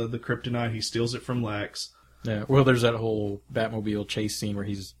on the kryptonite. He steals it from Lex. Yeah, well, there's that whole Batmobile chase scene where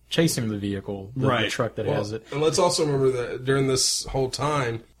he's chasing the vehicle, the truck that has it. And let's also remember that during this whole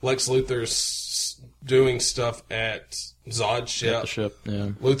time, Lex Luthor's doing stuff at Zod's ship. At the ship, yeah.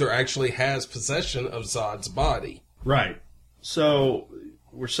 Luthor actually has possession of Zod's body. Right. So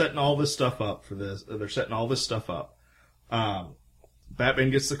we're setting all this stuff up for this. They're setting all this stuff up.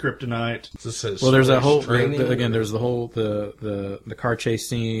 Batman gets the kryptonite. Well, there's that whole again. There's the whole the car chase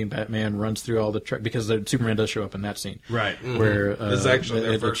scene. Batman runs through all the truck because Superman does show up in that scene, right? Where it's actually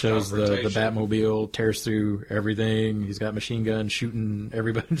their first it shows the Batmobile tears through everything. He's got machine guns shooting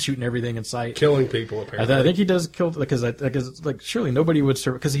everybody, shooting everything in sight, killing people. Apparently, I think he does kill because like surely nobody would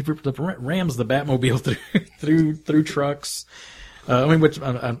survive because he rams the Batmobile through trucks. I mean, which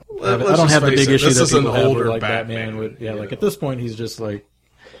I don't have the big issue that people have with, like Batman would. Yeah, like at this point, he's just like.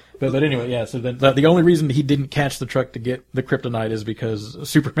 But anyway, yeah. So then the only reason he didn't catch the truck to get the kryptonite is because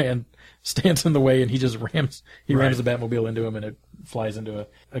Superman stands in the way and he just rams the Batmobile into him and it flies into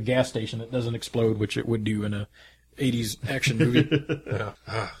a gas station. It doesn't explode, which it would do in a 80s action movie.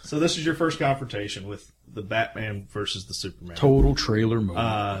 So this is your first confrontation with the Batman versus the Superman. Total trailer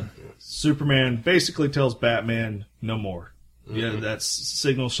movie. Superman basically tells Batman, no more. Yeah, that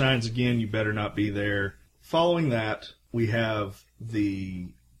signal shines again. You better not be there. Following that, we have the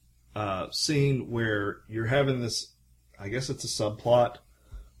scene where you're having this, I guess it's a subplot,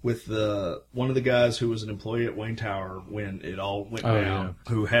 with one of the guys who was an employee at Wayne Tower when it all went down,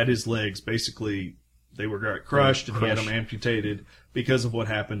 who had his legs basically, they were crushed and he had them amputated because of what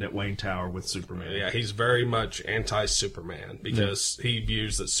happened at Wayne Tower with Superman. Yeah, he's very much anti-Superman because he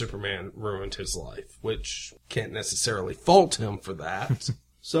views that Superman ruined his life, which can't necessarily fault him for that.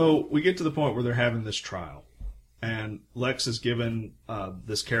 So we get to the point where they're having this trial. And Lex has given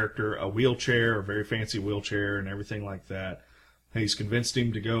this character a wheelchair, a very fancy wheelchair and everything like that. And he's convinced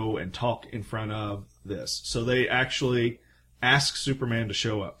him to go and talk in front of this. So they actually ask Superman to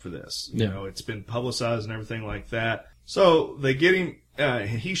show up for this. You know, it's been publicized and everything like that. So they get him,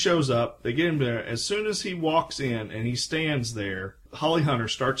 he shows up, they get him there. As soon as he walks in and he stands there, Holly Hunter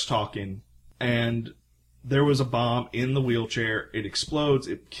starts talking, and there was a bomb in the wheelchair. It explodes,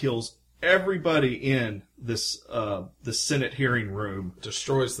 it kills everybody in this the Senate hearing room.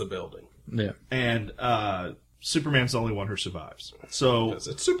 Destroys the building. Yeah. And Superman's the only one who survives. So because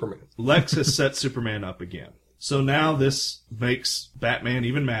it's Superman. Lex has set Superman up again. So now this makes Batman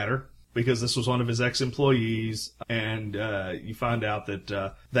even madder because this was one of his ex-employees, and you find out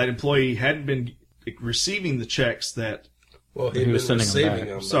that that employee hadn't been receiving the checks that. Well, he'd been receiving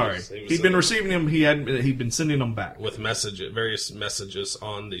them. Sorry, he'd been receiving them. He'd been sending them back with various messages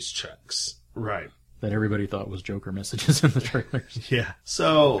on these checks. Right. That everybody thought was Joker messages in the trailers. Yeah.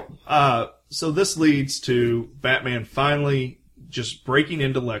 So this leads to Batman finally just breaking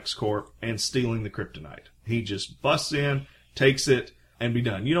into LexCorp and stealing the kryptonite. He just busts in, takes it, and be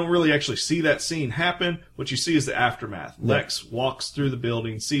done. You don't really actually see that scene happen. What you see is the aftermath. Yeah. Lex walks through the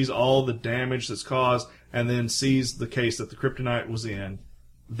building, sees all the damage that's caused, and then sees the case that the kryptonite was in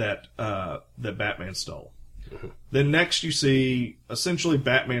that Batman stole. Mm-hmm. Then next you see essentially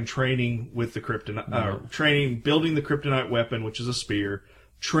Batman training with the kryptonite, building the kryptonite weapon, which is a spear,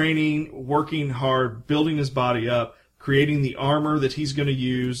 training, working hard, building his body up, creating the armor that he's going to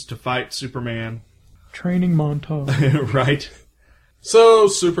use to fight Superman. Training montage. Right. So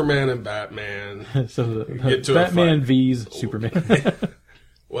Superman and Batman get to Batman vs Superman.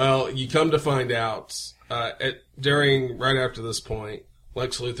 Well, you come to find out right after this point,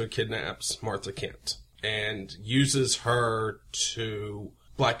 Lex Luthor kidnaps Martha Kent and uses her to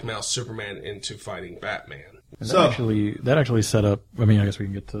blackmail Superman into fighting Batman. And that actually set up. I mean, I guess we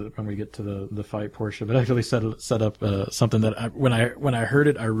can get to when we get to the fight portion. But actually set up something that when I heard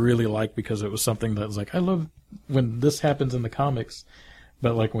it, I really liked because it was something that was like I love when this happens in the comics.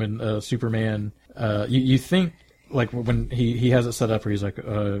 But like when Superman, you think like when he has it set up where he's like,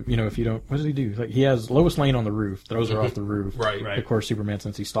 if you don't, what does he do? Like he has Lois Lane on the roof, throws her off the roof. Right. Of course, Superman,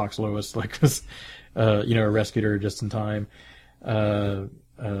 since he stalks Lois, rescued her just in time.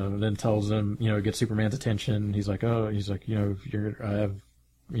 Then tells him, gets Superman's attention. He's like, I have,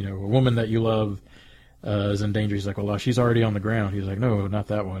 a woman that you love, is in danger. He's like, well, she's already on the ground. He's like, no, not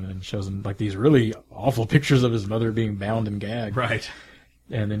that one. And shows him like these really awful pictures of his mother being bound and gagged. Right.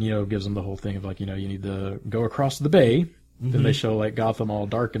 And then, gives him the whole thing of like, you need to go across the bay. Mm-hmm. Then they show like Gotham all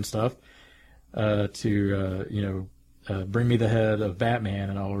dark and stuff, to bring me the head of Batman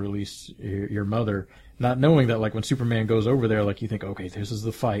and I'll release your mother. not knowing that, like, when Superman goes over there, like, you think, okay, this is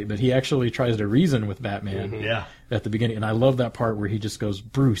the fight. But he actually tries to reason with Batman Yeah. at the beginning. And I love that part where he just goes,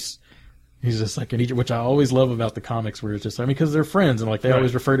 Bruce. He's just like, which I always love about the comics, where it's just, I mean, because they're friends, and, like, they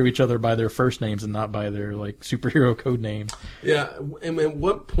always refer to each other by their first names and not by their, like, superhero code names. Yeah, and at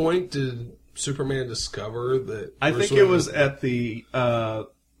what point did Superman discover that? I think it was at the.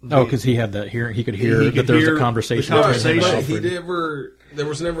 Because he had that hearing, he could hear that there was a conversation. the conversation. But he never. There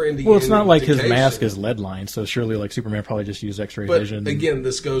was never any. Well, it's not like his indication. mask is lead lined, so surely, like, Superman probably just used X-ray But vision. again,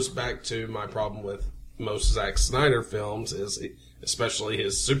 this goes back to my problem with most Zack Snyder films, especially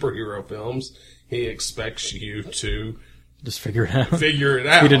his superhero films. He expects you to just figure it out. figure it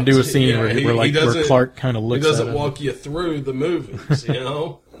out. He didn't do a scene where Clark kind of looks. He doesn't at him. walk you through the movies, you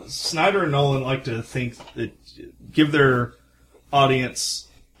know. Snyder and Nolan like to think that give their audience.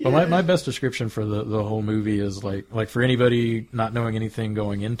 Well, my best description for the whole movie is like for anybody not knowing anything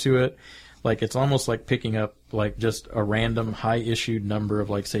going into it, like, it's almost like picking up, like, just a random high issued number of,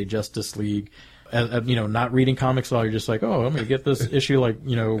 like, say, Justice League. And, you know, not reading comics at all, you're just like, oh, I'm going to get this issue, like,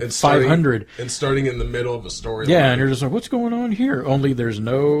 you know, 500. And starting in the middle of a story. Yeah, and you're just like, what's going on here? Only there's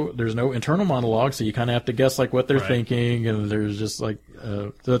no internal monologue, so you kind of have to guess, like, what they're thinking, and there's just, like,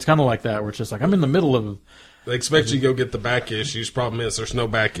 so it's kind of like that, where it's just like, I'm in the middle of... They expect you to go get the back issues. Problem is, there's no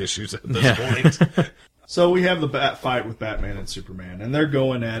back issues at this point. So we have the fight with Batman and Superman, and they're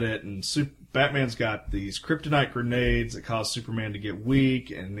going at it, and Batman's got these kryptonite grenades that cause Superman to get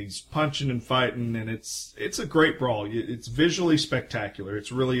weak, and he's punching and fighting, and it's a great brawl. It's visually spectacular.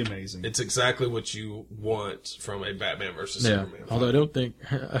 It's really amazing. It's exactly what you want from a Batman versus Superman. Although I don't think...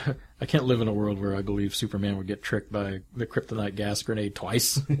 I can't live in a world where I believe Superman would get tricked by the kryptonite gas grenade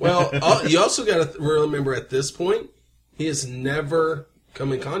twice. Well, you also got to remember at this point, he has never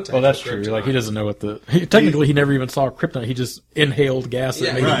come in contact Well, that's with true. kryptonite. Like, he doesn't know what technically, he never even saw kryptonite. He just inhaled gas that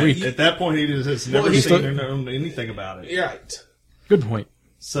Yeah, made him Right. weak. At that point, he has never he's seen still- or known anything about it. Right. Good point.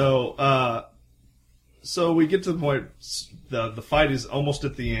 So, so we get to the point. The fight is almost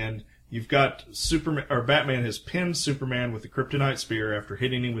at the end. You've got Superman, or Batman has pinned Superman with the kryptonite spear after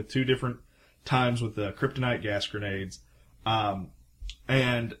hitting him with 2 different times with the kryptonite gas grenades,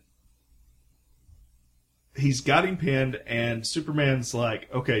 and he's got him pinned. And Superman's like,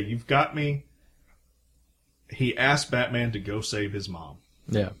 "Okay, you've got me." He asked Batman to go save his mom.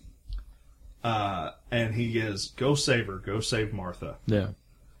 Yeah. And he is, "Go save her. Go save Martha." Yeah.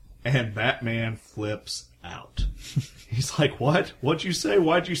 And Batman flips out. He's like, "What? What'd you say?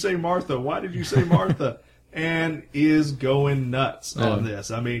 Why'd you say Martha? Why did you say Martha?" And is going nuts on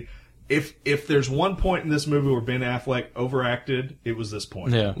this. I mean, if there's one point in this movie where Ben Affleck overacted, it was this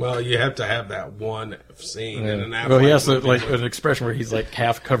point. Yeah. Well, you have to have that one scene in an Affleck Well, he has movie. like an expression where he's like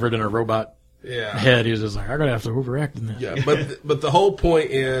half covered in a robot head. He's just like, I'm gonna have to overact in this. Yeah, but the whole point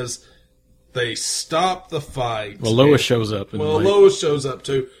is they stop the fight. Well, Lois shows up. And Lois shows up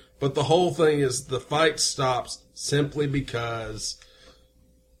too. But the whole thing is the fight stops simply because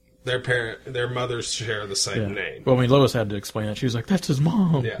their mothers share the same name. Well, I mean, Lois had to explain that. She was like, "That's his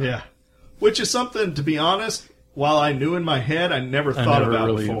mom." Yeah. Which is something, to be honest, while I knew in my head, I never thought about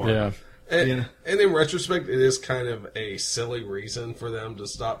really, before. Yeah. And in retrospect, it is kind of a silly reason for them to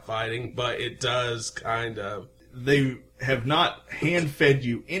stop fighting, but it does kind of... They have not hand-fed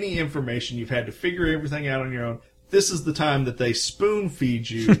you any information. You've had to figure everything out on your own. This is the time that they spoon-feed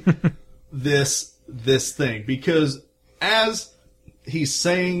you this thing. Because as he's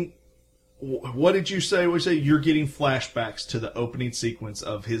saying, what did you say? What did you say? You're getting flashbacks to the opening sequence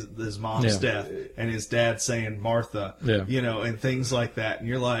of his mom's death and his dad saying Martha, and things like that. And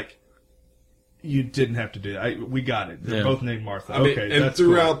you're like, you didn't have to do that. We got it. They're both named Martha. I mean, okay, and that's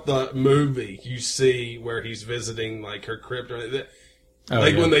throughout cool. the movie, you see where he's visiting like her crypt.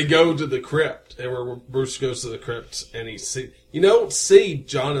 When they go to the crypt, and where Bruce goes to the crypt, and you don't see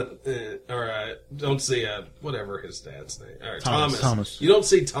Jonathan, or don't see whatever his dad's name, or Thomas. You don't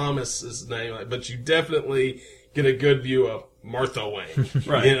see Thomas's name, but you definitely get a good view of Martha Wayne.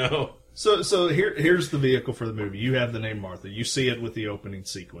 Right. You know. So here's the vehicle for the movie. You have the name Martha. You see it with the opening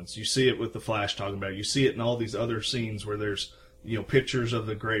sequence. You see it with the Flash talking about it. You see it in all these other scenes where there's pictures of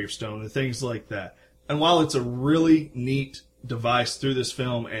the gravestone and things like that. And while it's a really neat device through this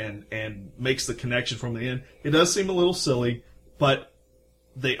film and makes the connection from the end, it does seem a little silly, but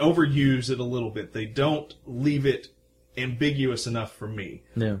they overuse it a little bit. They don't leave it ambiguous enough for me.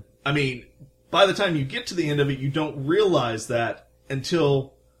 Yeah. I mean, by the time you get to the end of it, you don't realize that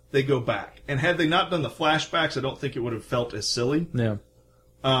until they go back. And had they not done the flashbacks, I don't think it would have felt as silly. Yeah.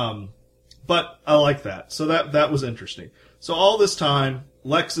 But I like that. So that was interesting. So all this time,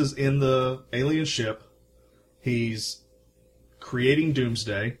 Lex is in the alien ship. He's creating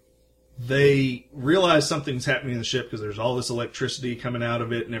Doomsday. they realize something's happening in the ship because there's all this electricity coming out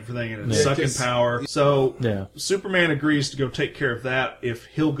of it and everything, and it's sucking power. So Superman agrees to go take care of that if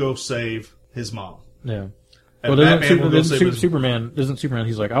he'll go save his mom. Yeah. And well, Batman Superman?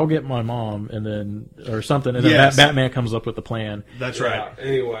 He's like, I'll get my mom, and then or something, and then Batman comes up with the plan. That's right.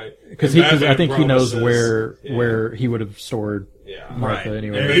 Anyway, because I think he knows where he would have stored Martha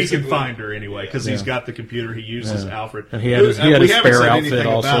anyway. He can find her anyway because he's got the computer. He uses Alfred, and he had his spare outfit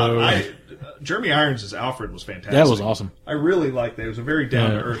also. Jeremy Irons' Alfred was fantastic. That was awesome. I really liked that. It was a very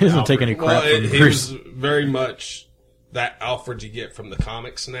down to earth. He doesn't take any crap from He was very much that Alfred you get from the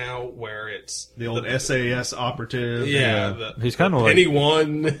comics now, where it's the old SAS operative. Yeah, he's kind of like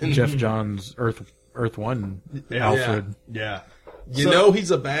anyone. Jeff Johns' Earth One Alfred. Yeah. You know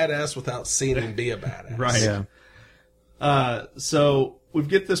he's a badass without seeing him be a badass. Right. Yeah. So we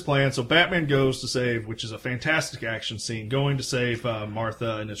get this plan. So Batman goes to save, which is a fantastic action scene, going to save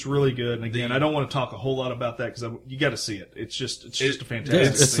Martha, and it's really good. And again, I don't want to talk a whole lot about that because you got to see it. It's just a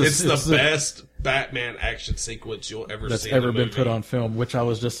fantastic scene. It's the best Batman action sequence you'll ever see. That's ever been put on film. Which I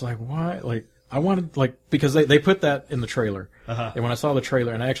was just like, why? Like, I wanted because they put that in the trailer, and when I saw the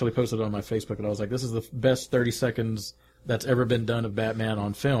trailer, and I actually posted it on my Facebook, and I was like, this is the best 30 seconds that's ever been done of Batman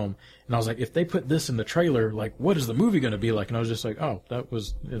on film. And I was like, if they put this in the trailer, like, what is the movie going to be like? And I was just like, oh, that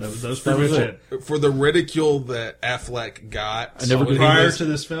was it. For the ridicule that Affleck got prior to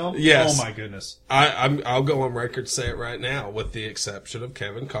this film, yes. Oh my goodness, I'll go on record to say it right now, with the exception of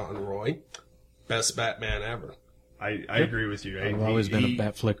Kevin Conroy, best Batman ever. I agree with you. I've always been a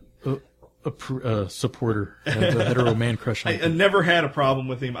Batfleck supporter of the hetero man crush. I never had a problem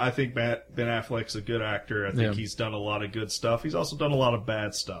with him. I think Ben Affleck's a good actor. I think he's done a lot of good stuff. He's also done a lot of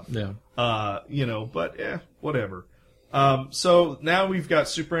bad stuff. Yeah. But whatever. So now we've got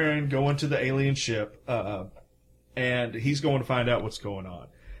Superman going to the alien ship, and he's going to find out what's going on.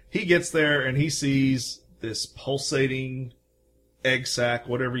 He gets there and he sees this pulsating egg sac,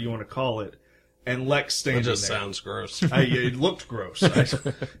 whatever you want to call it, and Lex standing there. It just sounds gross. It looked gross.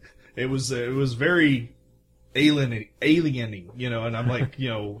 It was very aliening, and I'm like,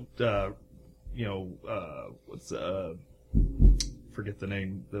 forget the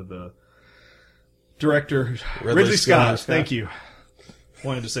name of the director, Ridley Scott. Thank you.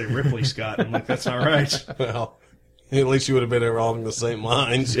 Wanted to say Ripley Scott. I'm like, that's not right. Well, at least you would have been along the same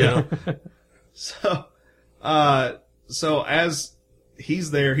lines, yeah. So as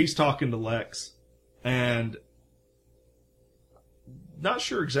he's there, he's talking to Lex, and not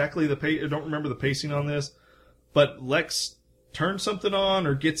sure exactly I don't remember the pacing on this, but Lex turns something on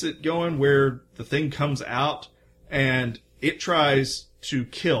or gets it going where the thing comes out and it tries to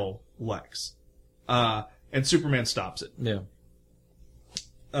kill Lex. And Superman stops it. Yeah.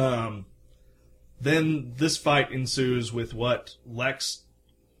 Then this fight ensues with what Lex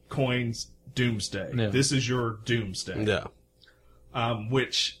coins Doomsday. Yeah. This is your Doomsday. Yeah.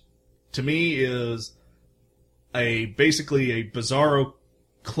 Which to me is basically a Bizarro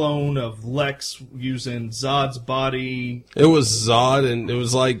clone of Lex using Zod's body. It was Zod, and it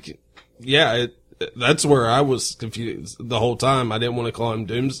was like, that's where I was confused the whole time. I didn't want to call him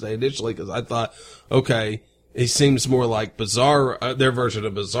Doomsday initially because I thought, okay, he seems more like Bizarro, their version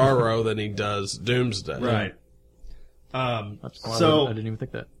of Bizarro than he does Doomsday. Right. So I didn't even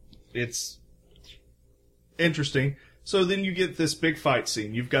think that. It's interesting. So then you get this big fight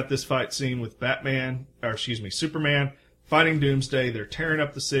scene. You've got this fight scene with Superman fighting Doomsday. They're tearing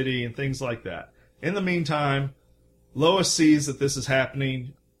up the city and things like that. In the meantime, Lois sees that this is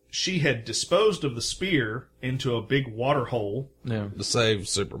happening. She had disposed of the spear into a big water hole. Yeah. To save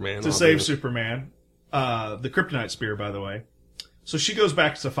Superman. Superman. The kryptonite spear, by the way. So she goes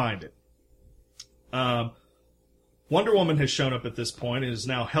back to find it. Wonder Woman has shown up at this point and is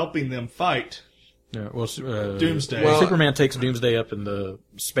now helping them fight Doomsday. Well, Superman takes Doomsday up into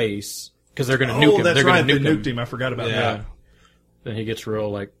space because they're going to nuke him. That's right. They nuke nuked him. I forgot about that. Yeah. Then he gets real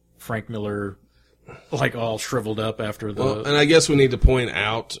like Frank Miller, like all shriveled up after the. Well, and I guess we need to point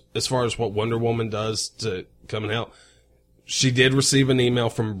out, as far as what Wonder Woman does to come and help, she did receive an email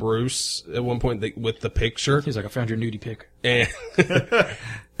from Bruce at one point with the picture. He's like, I found your nudie pic.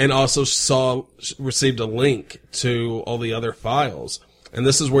 And also received a link to all the other files. And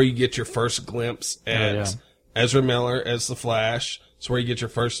this is where you get your first glimpse at Ezra Miller as the Flash. It's where you get your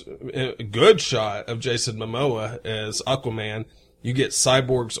first good shot of Jason Momoa as Aquaman. You get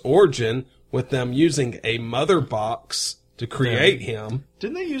Cyborg's origin with them using a mother box to create him.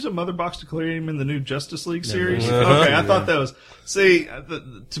 Didn't they use a mother box to create him in the new Justice League series? Okay, I thought that was... See,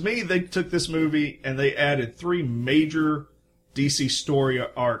 to me, they took this movie and they added 3 major DC story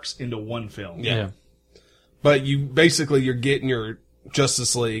arcs into one film. Yeah. But you're getting your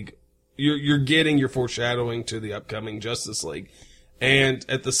Justice League, you're getting your foreshadowing to the upcoming Justice League. And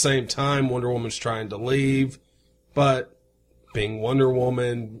at the same time, Wonder Woman's trying to leave, but being Wonder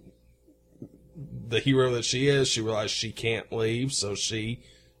Woman, the hero that she is, she realized she can't leave, so she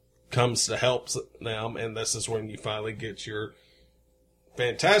comes to help them, and this is when you finally get your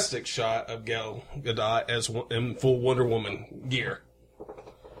fantastic shot of Gal Gadot as in full Wonder Woman gear.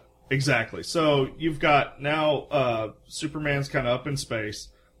 Exactly. So you've got now Superman's kind of up in space.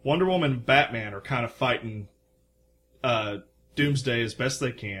 Wonder Woman and Batman are kind of fighting Doomsday as best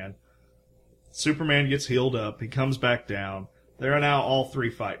they can. Superman gets healed up. He comes back down. They're now all three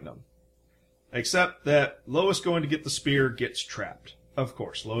fighting him. Except that Lois going to get the spear gets trapped. Of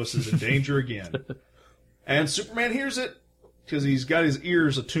course, Lois is in danger again. And Superman hears it because he's got his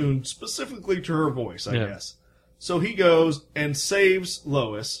ears attuned specifically to her voice, I guess. So he goes and saves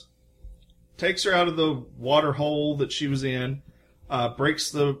Lois, takes her out of the water hole that she was in, breaks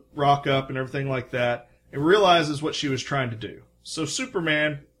the rock up and everything like that, and realizes what she was trying to do. So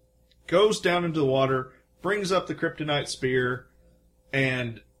Superman goes down into the water, brings up the kryptonite spear,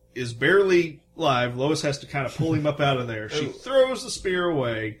 and is barely live. Lois has to kind of pull him up out of there. She throws the spear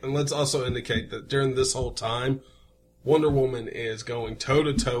away. And let's also indicate that during this whole time, Wonder Woman is going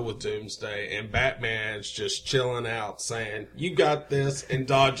toe-to-toe with Doomsday, and Batman's just chilling out, saying, "You got this," and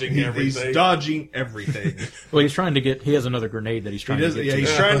dodging everything. He's dodging everything. Well, he's trying to get... He has another grenade that he's trying to get to.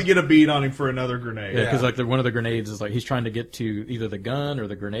 He's trying to get a beat on him for another grenade. Yeah, because like one of the grenades is like he's trying to get to either the gun or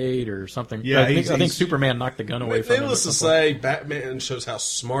the grenade or something. Yeah, I think Superman knocked the gun away from him. Needless to say, Batman shows how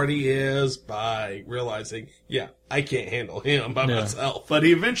smart he is by realizing, I can't handle him by myself. But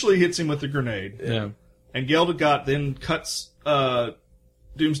he eventually hits him with the grenade. Yeah. And Gal Gadot then cuts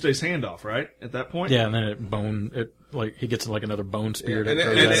Doomsday's hand off, right? At that point? Yeah, and then he gets like another bone spear. And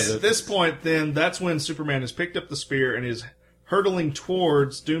at this point, then, that's when Superman has picked up the spear and is hurtling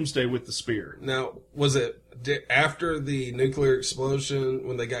towards Doomsday with the spear. Now, was it after the nuclear explosion,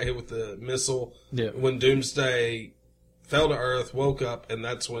 when they got hit with the missile, when Doomsday fell to Earth, woke up, and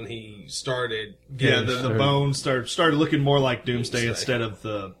that's when he started getting... Yeah, the bones started looking more like Doomsday instead of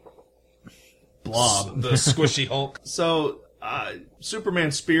the blob. The squishy Hulk. So,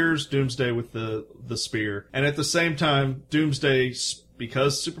 Superman spears Doomsday with the spear, and at the same time, Doomsday,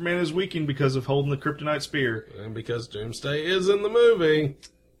 because Superman is weakened because of holding the kryptonite spear, and because Doomsday is in the movie,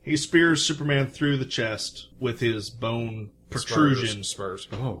 he spears Superman through the chest with his bone protrusion. Spurs.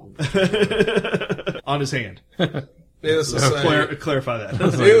 Oh. On his hand. Needless to say, clarify that.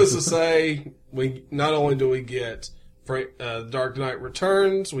 Needless to say, we not only do we get Dark Knight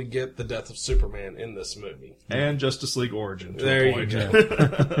Returns, we get the death of Superman in this movie. And Justice League Origin. There you go.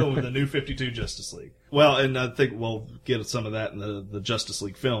 With the new 52 Justice League. Well, and I think we'll get some of that in the Justice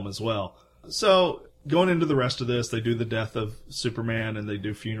League film as well. So, going into the rest of this, they do the death of Superman, and they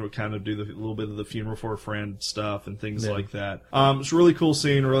do a little bit of the funeral for a friend stuff and things like that. It's a really cool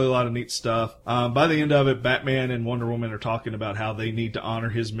scene, really a lot of neat stuff. By the end of it, Batman and Wonder Woman are talking about how they need to honor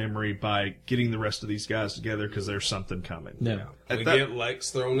his memory by getting the rest of these guys together because there's something coming. Yeah. We get Lex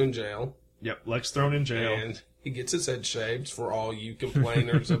thrown in jail. Yep, Lex thrown in jail. And he gets his head shaved for all you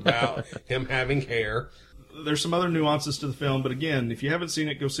complainers about him having hair. There's some other nuances to the film, but again, if you haven't seen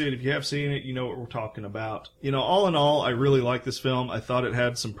it, go see it. If you have seen it, you know what we're talking about. All in all, I really like this film. I thought it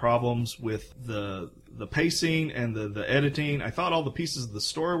had some problems with the pacing and the editing. I thought all the pieces of the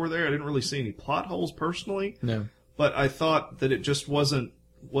story were there. I didn't really see any plot holes personally. No. But I thought that it just wasn't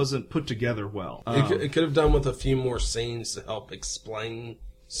put together well. It could have done with a few more scenes to help explain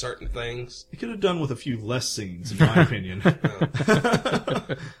certain things. It could have done with a few less scenes, in my opinion.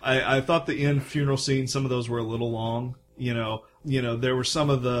 I thought the end funeral scenes, some of those were a little long. There were some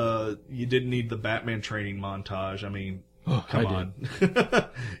of you didn't need the Batman training montage. I mean, come on.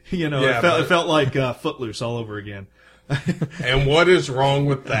 It felt like Footloose all over again. And what is wrong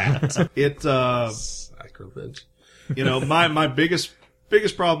with that? Sacrilege. My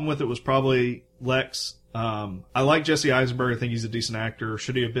biggest problem with it was probably Lex. I like Jesse Eisenberg. I think he's a decent actor.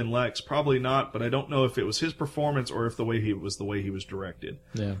 Should he have been Lex? Probably not, but I don't know if it was his performance or if the way he was directed.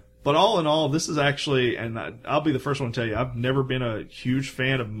 Yeah. But all in all, this is actually, and I'll be the first one to tell you, I've never been a huge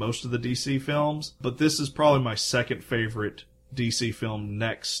fan of most of the DC films, but this is probably my second favorite DC film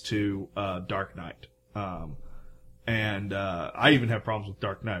next to Dark Knight. And I even have problems with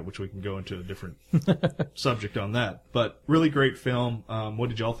Dark Knight, which we can go into a different subject on that. But really great film. What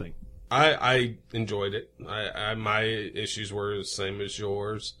did y'all think? I enjoyed it. My issues were the same as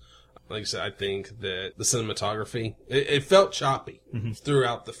yours. Like I said, I think that the cinematography, it felt choppy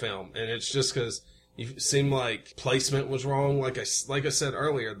throughout the film. And it's just because You seem like placement was wrong. Like I said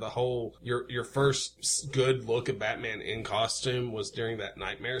earlier, the whole your first good look at Batman in costume was during that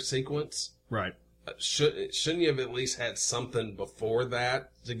nightmare sequence. Right. Shouldn't you have at least had something before that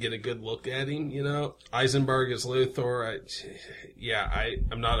to get a good look at him? You know, Eisenberg as Luthor.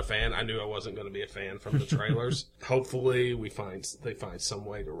 I'm not a fan. I knew I wasn't going to be a fan from the trailers. Hopefully, they find some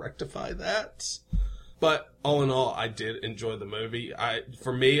way to rectify that. But all in all, I did enjoy the movie.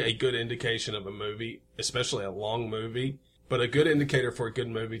 For me, a good indication of a movie, especially a long movie, but a good indicator for a good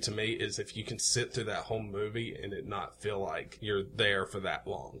movie to me is if you can sit through that whole movie and it not feel like you're there for that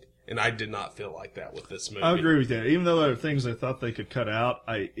long. And I did not feel like that with this movie. I agree with that. Even though there are things I thought they could cut out,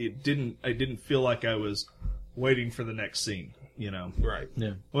 I didn't feel like I was waiting for the next scene. You know. Right.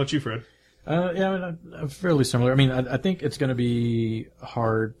 Yeah. What about you, Fred? I'm fairly similar. I mean, I think it's going to be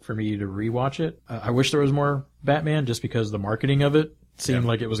hard for me to rewatch it. I wish there was more Batman just because the marketing of it seemed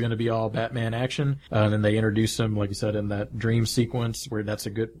like it was going to be all Batman action. And then they introduced him, like you said, in that dream sequence where that's a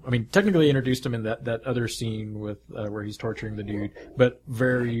good, I mean, technically they introduced him in that other scene with, where he's torturing the dude, but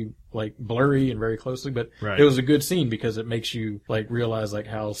very, like, blurry and very closely, but it was a good scene because it makes you, like, realize, like,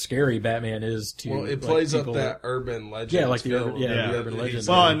 how scary Batman is to, well, it plays up that urban legend. Yeah, like the urban legend.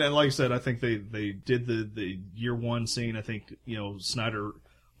 Well, and like I said, I think they did the year one scene. I think, you know, Snyder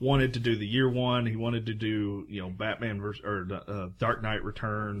wanted to do the year one. He wanted to do, you know, Batman Dark Knight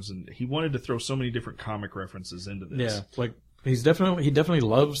Returns, and he wanted to throw so many different comic references into this. Yeah, like he definitely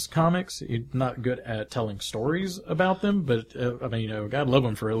loves comics. He's not good at telling stories about them, but I mean, you know, God love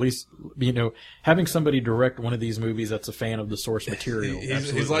him for at least, you know, having somebody direct one of these movies that's a fan of the source material.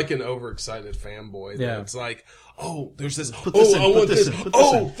 He's like an overexcited fanboy. Yeah, it's like, oh, there's this. I want this.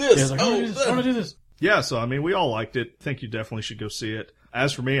 This. I want to do this. Yeah, so I mean, we all liked it. I think you definitely should go see it.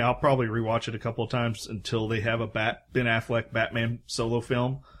 As for me, I'll probably rewatch it a couple of times until they have a Ben Affleck Batman solo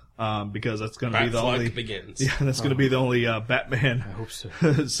film, because that's going to be the only. Begins. Yeah, that's going to be the only Batman I hope so.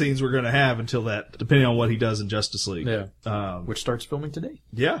 scenes we're going to have until that, depending on what he does in Justice League. Yeah, which starts filming today.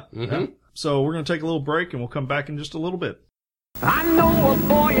 Yeah. Mm-hmm. Yeah. So we're going to take a little break, and we'll come back in just a little bit. I know a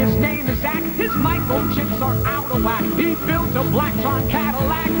boy, his name is Zach. His microchips are out of whack. He built a Blacktron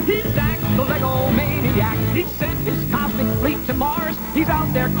Cadillac. He's Zach, the Lego maniac. He sent his cosmic fleet to Mars. He's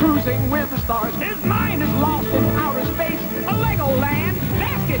out there cruising with the stars. His mind is lost in outer space. A Legoland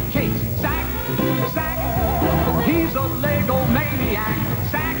basket case. Zach, he's a Lego maniac.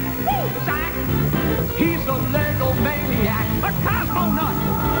 Zach, he's a Lego maniac. A cosmonaut.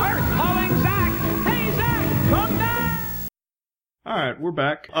 Earth calling Zach. Hey, Zach, come down. All right, we're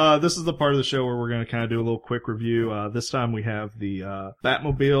back. This is the part of the show where we're going to kind of do a little quick review. This time we have the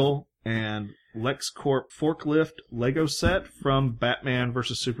Batmobile and LexCorp forklift Lego set from Batman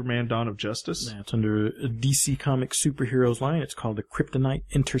vs. Superman Dawn of Justice. Yeah, it's under a DC Comics superheroes line. It's called the Kryptonite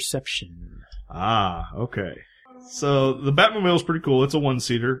Interception. Ah, okay. So the Batmobile is pretty cool. It's a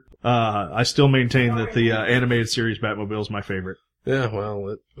one-seater. I still maintain that the animated series Batmobile is my favorite. Yeah, well,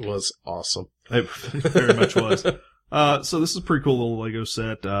 it was awesome. It very much was. So this is a pretty cool little Lego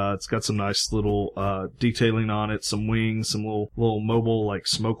set. It's got some nice little, detailing on it, some wings, some little mobile, like,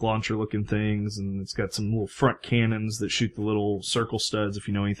 smoke launcher looking things, and it's got some little front cannons that shoot the little circle studs, if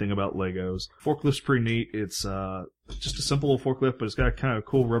you know anything about Legos. Forklift's pretty neat. It's, just a simple little forklift, but it's got kind of a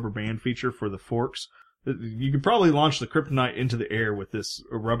cool rubber band feature for the forks. You could probably launch the Kryptonite into the air with this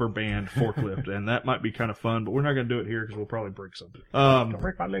rubber band forklift, and that might be kind of fun, but we're not going to do it here because we'll probably break something. Don't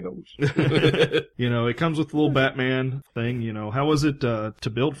break my Legos. You know, it comes with the little Batman thing, you know. How was it to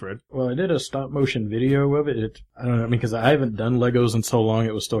build, Fred? Well, I did a stop motion video of it. I don't know, I mean, because I haven't done Legos in so long,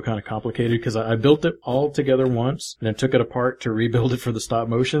 it was still kind of complicated because I built it all together once and then took it apart to rebuild it for the stop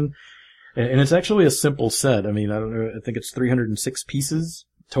motion. And it's actually a simple set. I mean, I don't know, I think it's 306 pieces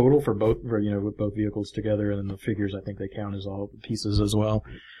total for both, with both vehicles together, and then the figures, I think they count as all pieces as well.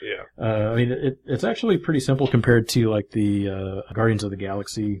 Yeah. I mean, it's actually pretty simple compared to like the Guardians of the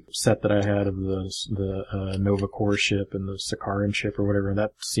Galaxy set that I had of the Nova Corps ship and the Sakaran ship or whatever.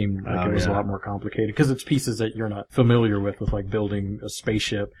 That seemed like it was a lot more complicated because it's pieces that you're not familiar with like building a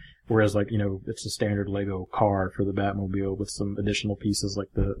spaceship. Whereas, like, it's a standard Lego car for the Batmobile with some additional pieces like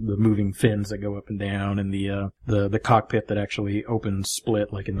the moving fins that go up and down and the cockpit that actually opens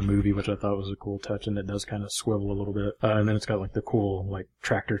split like in the movie, which I thought was a cool touch, and it does kind of swivel a little bit. And then it's got like the cool like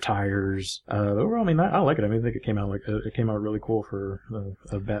tractor tires. Overall, I mean, I like it. I mean, I think it came out really cool for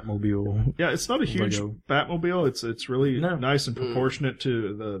a Batmobile. Yeah, it's not a huge Lego Batmobile. It's really nice and proportionate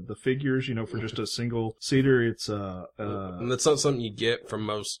to the figures. For just a single seater, it's and that's not something you get from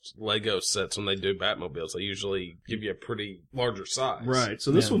most Lego sets when they do Batmobiles. They usually give you a pretty larger size. Right. So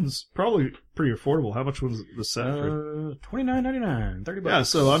this one's probably pretty affordable. How much was the set? For? $29.99, $30. Yeah,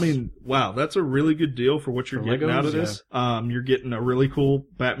 so I mean, wow, that's a really good deal for what you're getting Legos, out of this. You're getting a really cool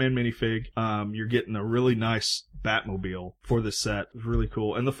Batman minifig. You're getting a really nice Batmobile for this set. It's really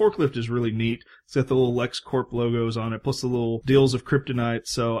cool. And the forklift is really neat. It's got the little LexCorp logos on it, plus the little deals of kryptonite.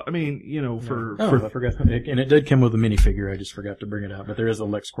 So, I mean, you know, I forgot. And it did come with a minifigure. I just forgot to bring it out. But there is a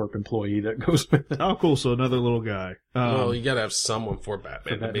LexCorp employee that goes with it. Oh, cool. So another little guy. Well, you gotta have someone for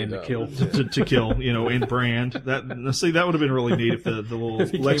Batman, to kill. To kill, you know, in brand. That would have been really neat if the little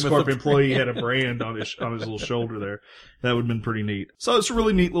LexCorp employee had a brand on his little shoulder there. That would have been pretty neat. So it's a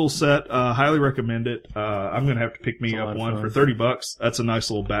really neat little set. Highly recommend it. I'm gonna have to pick me up one for $30. That's a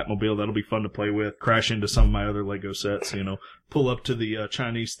nice little Batmobile. That'll be fun to play with. Crash into some of my other Lego sets, you know. Pull up to the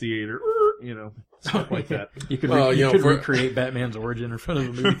Chinese theater, you know, stuff like that. You could recreate Batman's origin in front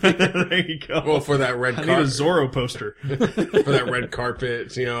of the movie. There you go. Well, for that red carpet. I need a Zorro poster. For that red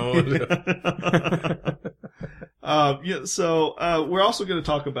carpet, you know. We're also going to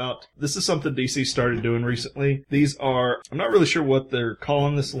talk about, this is something DC started doing recently. These are, I'm not really sure what they're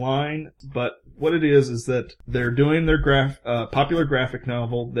calling this line, but what it is that they're doing their popular graphic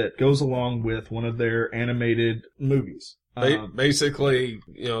novel that goes along with one of their animated movies. Basically,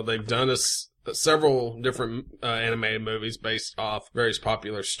 you know, they've done several different animated movies based off various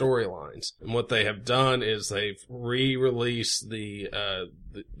popular storylines. And what they have done is they've re-released the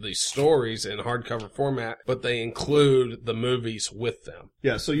stories in hardcover format, but they include the movies with them.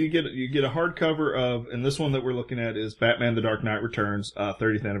 Yeah, so you get a hardcover of, and this one that we're looking at is Batman: The Dark Knight Returns,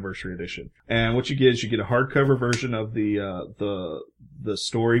 30th anniversary edition. And what you get is you get a hardcover version of the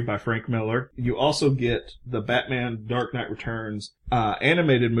story by Frank Miller. You also get the Batman: Dark Knight Returns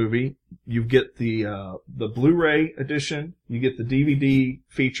animated movie. You get the Blu-ray edition. You get the DVD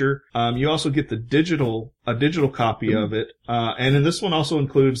feature. You also get a digital copy of it. And then this one also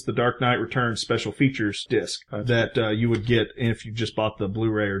includes the Dark Knight Returns special features disc that you would get if you just bought the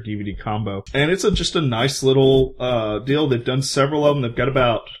Blu-ray or DVD combo. And it's just a nice little deal. They've done several of them. They've got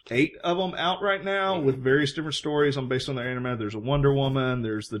about 8 of them out right now with various different stories based on their anime. There's a Wonder Woman.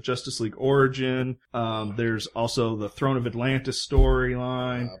 There's the Justice League Origin. There's also the Throne of Atlantis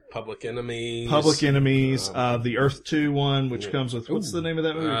storyline. Public Enemies. The Earth 2 one, which comes with, what's the name of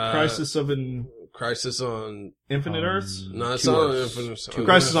that movie? Crisis on Infinite Earths? No, it's not Infinite Earths.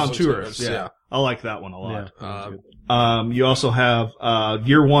 Crisis on Two Earths. Yeah. I like that one a lot. Yeah, you also have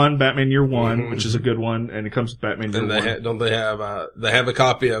Year One, Batman Year One, which is a good one, and it comes with Batman Year One. Don't they have a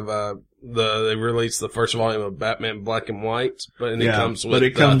copy of they released the first volume of Batman Black and White, but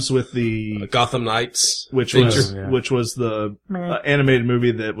it comes with the Gotham Knights, which was the animated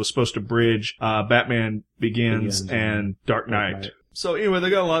movie that was supposed to bridge Batman Begins and Dark Knight. So anyway, they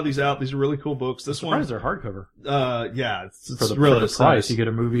got a lot of these out. These are really cool books. This one, they're hardcover. Yeah, it's for the price. Nice. You get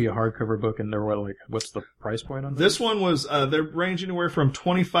a movie, a hardcover book, and they're what's the price point on this? This one was they're ranging anywhere from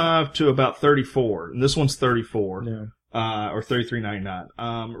 25 to about 34, and this one's 34. Yeah. Or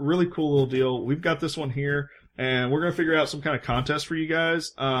 $33.99. Really cool little deal. We've got this one here, and we're gonna figure out some kind of contest for you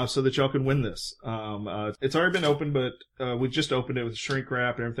guys, so that y'all can win this. It's already been opened, but we just opened it with shrink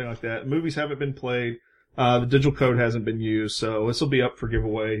wrap and everything like that. Movies haven't been played. The digital code hasn't been used, so this will be up for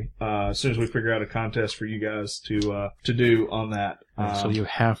giveaway as soon as we figure out a contest for you guys to do on that. So you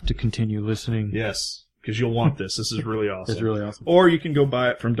have to continue listening. Yes, because you'll want this. This is really awesome. It's really awesome. Or you can go buy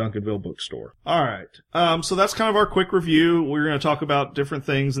it from Duncanville Bookstore. All right. So that's kind of our quick review. We're going to talk about different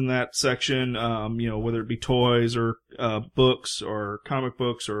things in that section, whether it be toys or books or comic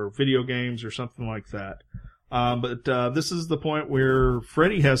books or video games or something like that. But this is the point where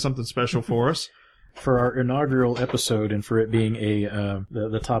Freddie has something special for us. For our inaugural episode, and for it being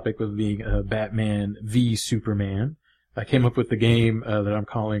the topic of being Batman v Superman, I came up with the game that I'm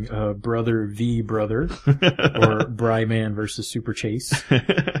calling Brother v Brother, or Bryman versus Super Chase.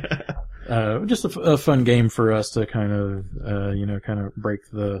 Just a fun game for us to kind of break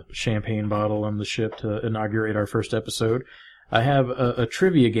the champagne bottle on the ship to inaugurate our first episode. I have a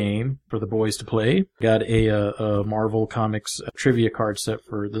trivia game for the boys to play. Got a Marvel Comics trivia card set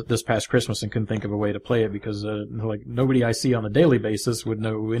for this past Christmas and couldn't think of a way to play it because nobody I see on a daily basis would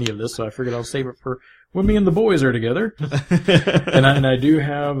know any of this, so I figured I'll save it for when me and the boys are together. and I do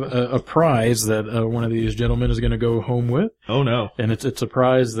have a prize that one of these gentlemen is going to go home with. Oh no! And it's a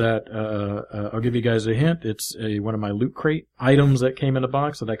prize that I'll give you guys a hint. It's one of my Loot Crate items that came in a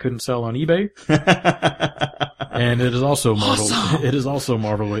box that I couldn't sell on eBay. And it is also Marvel. Awesome. It is also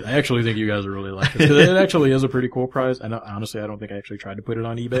Marvel. I actually think you guys will really like it. It actually is a pretty cool prize. And honestly, I don't think I actually tried to put it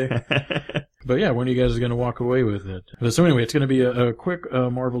on eBay. But yeah, one of you guys is going to walk away with it. But so anyway, it's going to be a quick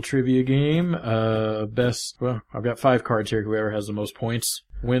Marvel trivia game. I've got 5 cards here. Whoever has the most points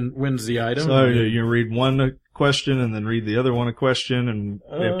wins the item. So you read one question and then read the other one a question, and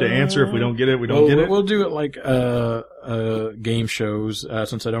we have to answer. If we don't get it, we don't get it. We'll do it like game shows.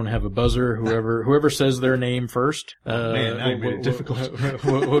 Since I don't have a buzzer, whoever says their name first, Man, now you made it difficult.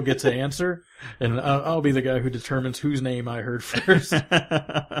 We'll get to answer, and I'll be the guy who determines whose name I heard first.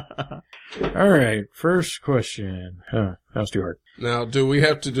 All right, first question. That was too hard. Now, do we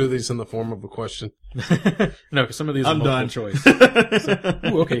have to do these in the form of a question? No, because some of these I'm are multiple done. choice.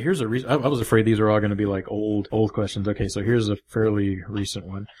 Okay, here's a reason. I was afraid these were all going to be like old questions. Okay, so here's a fairly recent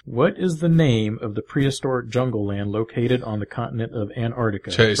one. What is the name of the prehistoric jungle land located on the continent of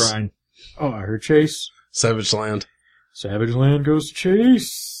Antarctica? Chase. Brian. Oh, I heard Chase. Savage Land. Savage Land goes to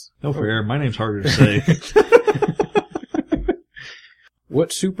Chase. No fair. My name's harder to say. What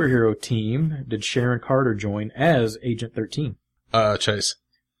superhero team did Sharon Carter join as Agent 13? Chase.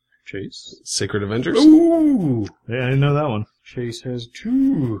 Chase. Secret Avengers. Ooh! Yeah, I didn't know that one. Chase has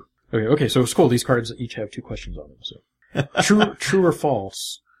 2. Okay, so it's cool. These cards each have 2 questions on them. So, true or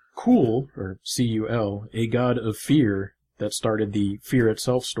false? Kul, or C-U-L, a god of fear that started the Fear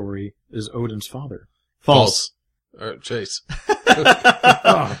Itself story, is Odin's father. False. Chase.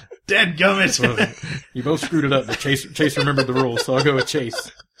 Oh, Dadgummit. well, you both screwed it up, but Chase remembered the rules, so I'll go with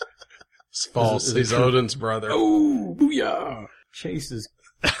Chase. It's false. Is it He's true? Odin's brother. Oh, booyah! Chase is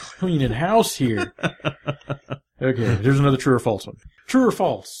cleaning house here. Okay, here's another true or false one. True or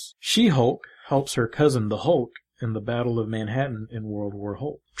false? She-Hulk helps her cousin the Hulk in the Battle of Manhattan in World War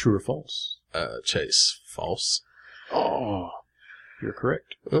Hulk. True or false? Chase. False. Oh, you're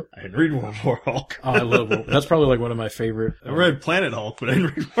correct. I didn't read World War Hulk. Oh, I love World. That's probably like one of my favorite. I read Planet Hulk, but I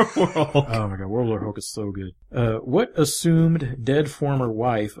didn't read World War Hulk. Oh my god, World War Hulk is so good. What assumed dead former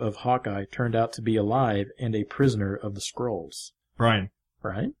wife of Hawkeye turned out to be alive and a prisoner of the Skrulls? Brian.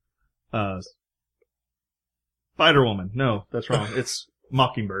 Right? Spider-Woman. No, that's wrong. It's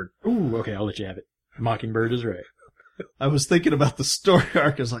Mockingbird. Ooh, okay, I'll let you have it. Mockingbird is right. I was thinking about the story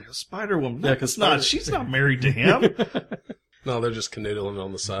arc. I was like, Spider-Woman. No, Yeah, 'cause it's not. She's not married to him. No, they're just canoodling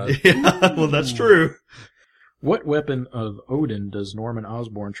on the side. Yeah, well, that's true. What weapon of Odin does Norman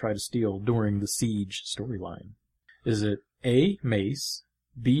Osborn try to steal during the Siege storyline? Is it A, mace,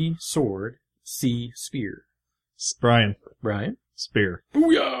 B, sword, C, spear? Brian. Brian? Spear.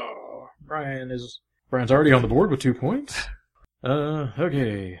 Booyah! Brian's already on the board with 2 points.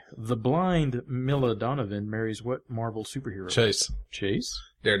 Okay. The blind Milla Donovan marries what Marvel superhero? Chase. Chase?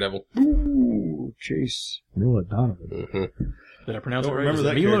 Daredevil. Ooh, Chase. Milla Donovan. Mm-hmm. Did I pronounce Don't it right? remember Is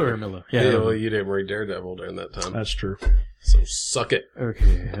that it Mila character. or Milla? Yeah, well, you didn't read Daredevil during that time. That's true. So suck it.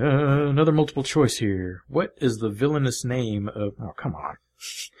 Okay, another multiple choice here. What is the villainous name of... Oh, come on.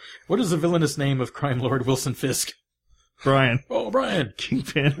 What is the villainous name of crime lord Wilson Fisk? Brian. Oh, Brian.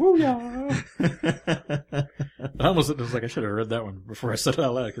 Kingpin. Booyah! I almost it was like I should have read that one before I said it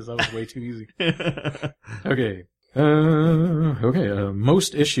out loud because that was way too easy. Okay.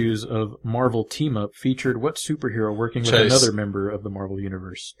 Most issues of Marvel Team Up featured what superhero working with Chase. another member of the Marvel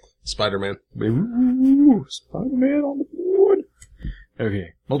Universe? Spider-Man. Ooh, Spider-Man on the board.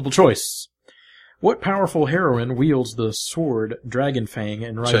 Okay, multiple choice. What powerful heroine wields the sword Dragonfang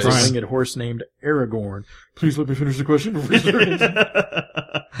and rides Chase. a winged horse named Aragorn? Please let me finish the question.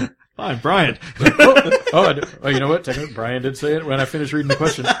 Fine, Brian. You know what? Technically, Brian did say it when I finished reading the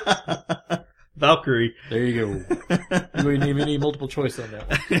question. Valkyrie. There you go. You wouldn't even need multiple choice on that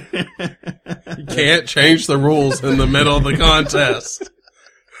one. You can't change the rules in the middle of the contest.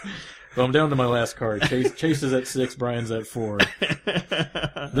 Well, I'm down to my last card. Chase is at 6, Brian's at 4.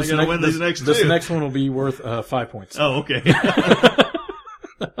 I gotta win these next two. This next one will be worth 5 points. Oh, okay.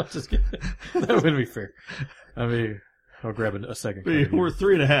 I'm just kidding. That wouldn't be fair. I mean, I'll grab a second card. here. We're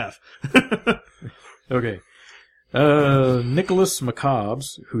 3.5. Okay. Nicholas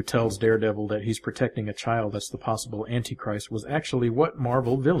McCobbs, who tells Daredevil that he's protecting a child that's the possible Antichrist, was actually what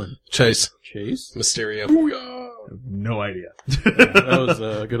Marvel villain? Chase. Chase? Mysterio. No idea. That was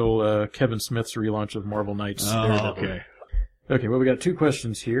good old Kevin Smith's relaunch of Marvel Knights. Oh, Daredevil. okay. Okay, well, we got 2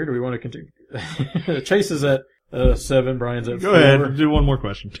 questions here. Do we want to continue? Chase is at 7, Brian's at 4. Go ahead. Do one more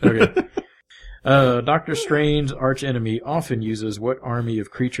question. Okay. Doctor Strange's archenemy often uses what army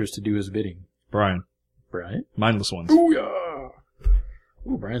of creatures to do his bidding? Brian. Brian? Mindless ones. Booyah!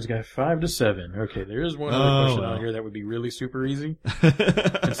 Ooh, Brian's got 5 to 7. Okay, there is one other question well. on here that would be really super easy,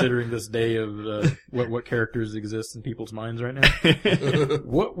 considering this day of what characters exist in people's minds right now.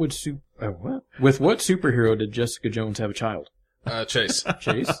 What would with what superhero did Jessica Jones have a child? Chase.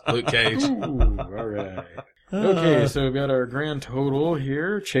 Chase? Luke Cage. Ooh, all right. Okay, so we've got our grand total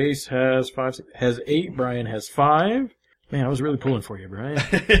here. Chase has 8. Brian has 5. Man, I was really pulling for you, Brian.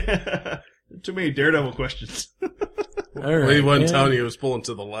 Too many Daredevil questions. All Well, right. he wasn't and, telling you he was pulling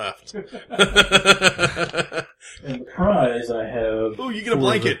to the left. and the prize I have. Oh, you get a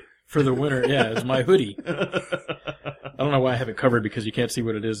blanket. For the winner, yeah, it's my hoodie. I don't know why I have it covered because you can't see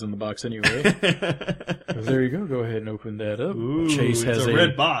what it is in the box anyway. But there you go. Go ahead and open that up. Ooh, Chase has it's a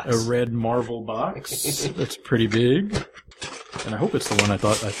red box. A red Marvel box. That's pretty big. And I hope it's the one I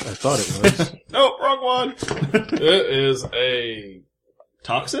thought it was. Oh, wrong one. It is a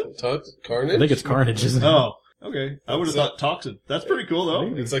Toxin? Carnage. I think it's Carnage, isn't it? Oh, okay. I would have thought Toxin. That's pretty cool,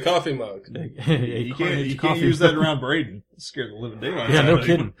 though. It's a coffee mug. You can't use that around Braden. Scare the living daylights Yeah, out no of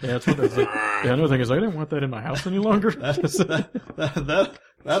kidding. him. Yeah, that's what I was like. Yeah, another thing is I didn't want that in my house any longer.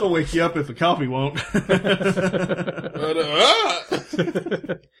 That'll wake you up if the coffee won't.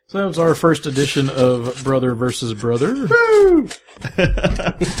 So that was our first edition of Brother versus Brother.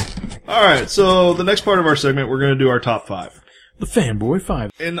 All right, so the next part of our segment, we're going to do our top 5. The Fanboy 5.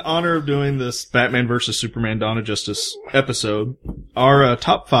 In honor of doing this Batman versus Superman Dawn of Justice episode, our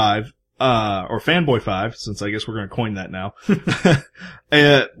top 5, or Fanboy 5, since I guess we're going to coin that now,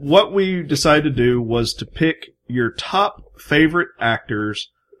 what we decided to do was to pick your top favorite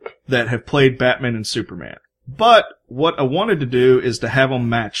actors that have played Batman and Superman. But what I wanted to do is to have them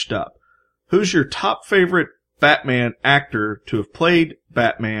matched up. Who's your top favorite Batman actor to have played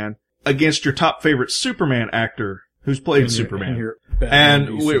Batman against your top favorite Superman actor who's played Superman?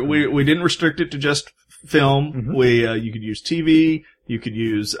 And we didn't restrict it to just film. Mm-hmm. You could use TV, you could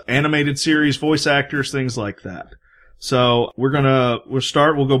use animated series, voice actors, things like that. So we'll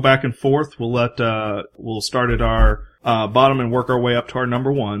start, we'll go back and forth. We'll start at our bottom and work our way up to our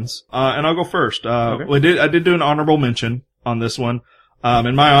number ones. And I'll go first. Okay. I did do an honorable mention on this one.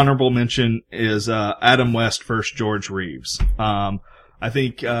 And my honorable mention is Adam West versus George Reeves. I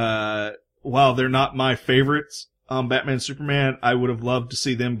think while they're not my favorites, Batman and Superman, I would have loved to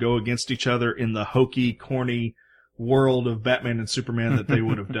see them go against each other in the hokey, corny world of Batman and Superman that they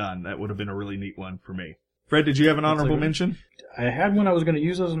would have done. That would have been a really neat one for me. Fred, did you have an honorable mention? I had one I was going to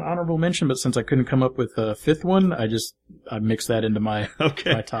use as an honorable mention, but since I couldn't come up with a fifth one, I mixed that into my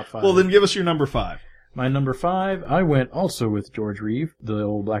top 5. Well, then give us your number 5. My number 5, I went also with George Reeves, the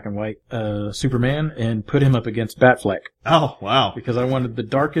old black and white Superman, and put him up against Batfleck. Oh, wow. Because I wanted the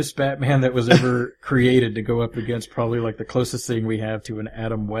darkest Batman that was ever created to go up against probably like the closest thing we have to an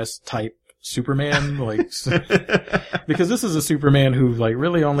Adam West type Superman. Because this is a Superman who like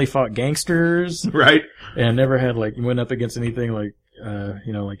really only fought gangsters. Right. And never had went up against anything like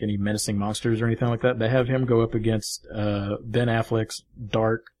any menacing monsters or anything like that. They have him go up against Ben Affleck's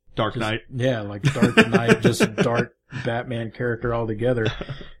Dark Knight. Yeah, like Dark Knight, just dark Batman character altogether.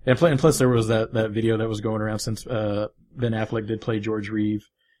 And plus there was that video that was going around since Ben Affleck did play George Reeves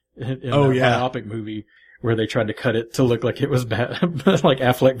in biopic movie where they tried to cut it to look like it was like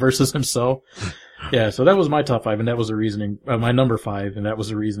Affleck versus himself. Yeah, so that was my top 5, and that was the reasoning. My number 5, and that was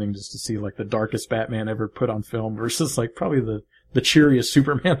the reasoning just to see like the darkest Batman ever put on film versus like probably the cheeriest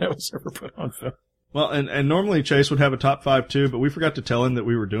Superman that was ever put on film. Well, and normally Chase would have a top 5 too, but we forgot to tell him that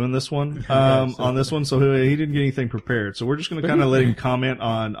we were doing this one, on this one, so he didn't get anything prepared. So we're just going to kind of let him comment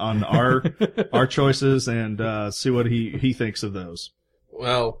on our choices and, see what he thinks of those.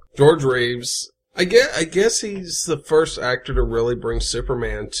 Well, George Reeves, I guess he's the first actor to really bring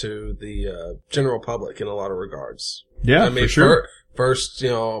Superman to the, general public in a lot of regards. Yeah, I mean, for sure. First,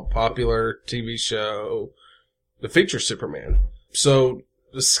 popular TV show to feature Superman. So,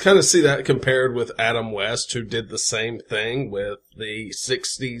 just kind of see that compared with Adam West, who did the same thing with the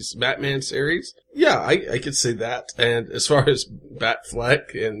 60s Batman series. Yeah, I could see that. And as far as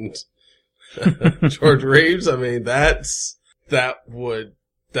Batfleck and George Reeves, I mean, that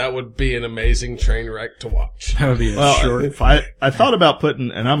would be an amazing train wreck to watch. That would be short. I thought about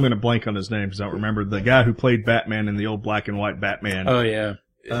putting, and I'm going to blank on his name because I don't remember, the guy who played Batman in the old black and white Batman. Oh, yeah.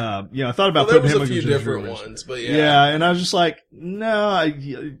 I thought about there putting him was a few against different Reeves. ones, but yeah. Yeah, and I was just like, no,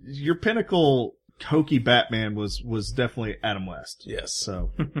 your pinnacle hokey Batman was definitely Adam West. Yes.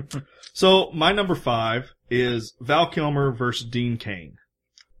 So my number 5 is Val Kilmer versus Dean Cain.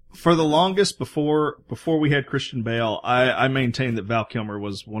 For the longest before we had Christian Bale, I maintained that Val Kilmer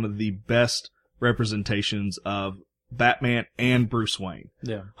was one of the best representations of Batman and Bruce Wayne.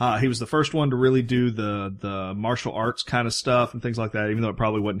 Yeah. He was the first one to really do the martial arts kind of stuff and things like that, even though it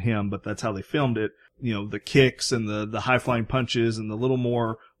probably wasn't him, but that's how they filmed it. The kicks and the high flying punches and the little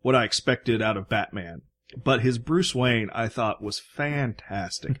more what I expected out of Batman. But his Bruce Wayne, I thought, was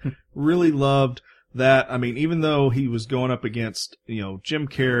fantastic. Really loved that. I mean, even though he was going up against, Jim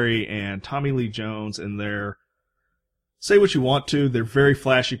Carrey and Tommy Lee Jones and their, say what you want to, they're very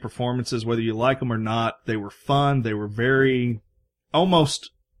flashy performances, whether you like them or not. They were fun. They were very, almost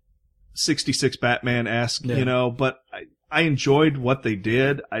 66 Batman-esque, but I enjoyed what they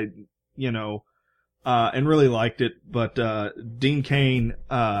did. And really liked it. But, Dean Cain,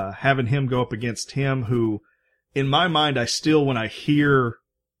 having him go up against him, who, in my mind, when I hear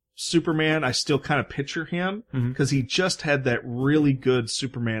Superman, I still kind of picture him, because he just had that really good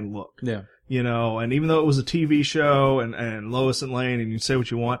Superman look. Yeah. And even though it was a TV show and Lois and Lane, and you can say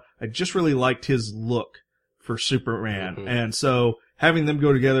what you want, I just really liked his look for Superman. Mm-hmm. And so having them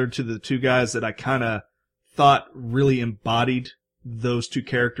go together to the two guys that I kind of thought really embodied those two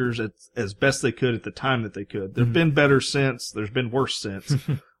characters as best they could at the time that they could. There've been better since, there's been worse since.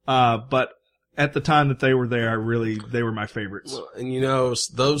 But at the time that they were there, they were my favorites. Well, and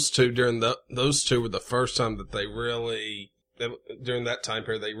those two were the first time that during that time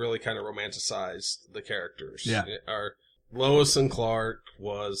period, they really kind of romanticized the characters. Yeah. Lois and Clark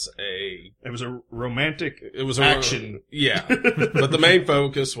was it was a romantic action. Yeah. But the main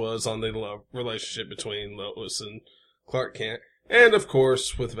focus was on the love relationship between Lois and Clark Kent. And of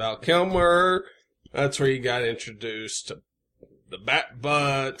course, with Val Kilmer, that's where you got introduced to the bat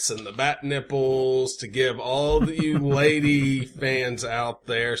butts and the bat nipples to give all of you lady fans out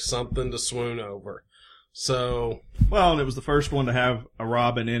there something to swoon over. So, well, and it was the first one to have a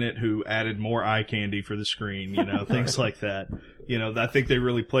Robin in it who added more eye candy for the screen, things like that. I think they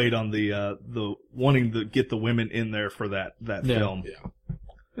really played on the wanting to get the women in there for that film. Yeah.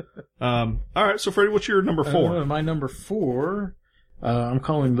 All right, so Freddie, what's your number 4? My number 4, I'm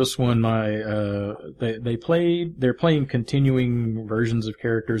calling this one they're playing continuing versions of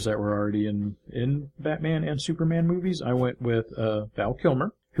characters that were already in Batman and Superman movies. I went with Val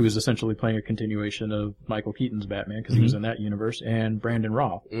Kilmer, who is essentially playing a continuation of Michael Keaton's Batman because he was in that universe, and Brandon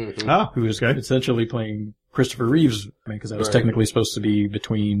Routh, who is essentially playing Christopher Reeve's Batman, because that was technically supposed to be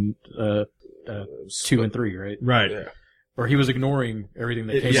between 2 and 3, right? Right. Yeah. Or he was ignoring everything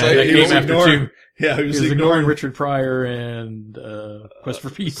that came, after ignoring, 2. Yeah, he was ignoring Richard Pryor and Quest for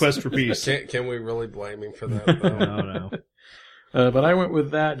Peace. Quest for Peace. Can we really blame him for that, though? No. But I went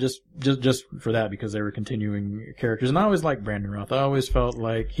with that just for that, because they were continuing characters. And I always liked Brandon Routh. I always felt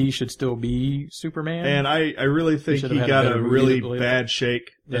like he should still be Superman. And I really think he got a really bad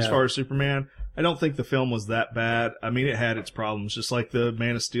shake as far as Superman. I don't think the film was that bad. I mean, it had its problems, just like the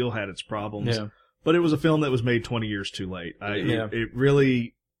Man of Steel had its problems. Yeah. But it was a film that was made 20 years too late. It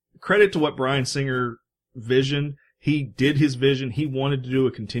really, credit to what Bryan Singer vision. He did his vision. He wanted to do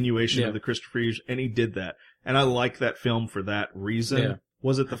a continuation of the Christopher Reeves, and he did that. And I like that film for that reason. Yeah.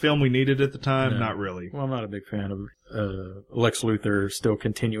 Was it the film we needed at the time? No. Not really. Well, I'm not a big fan of Lex Luthor still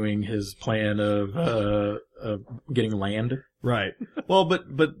continuing his plan of getting land. Right. Well,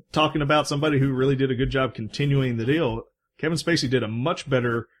 but talking about somebody who really did a good job continuing the deal, Kevin Spacey did a much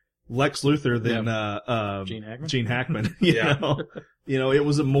better Lex Luthor than Gene Hackman. You know, it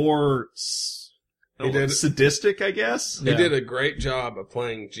was a more sadistic, I guess. He did a great job of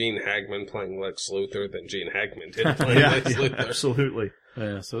playing Gene Hackman, playing Lex Luthor, than Gene Hackman did playing Lex Luthor. Absolutely.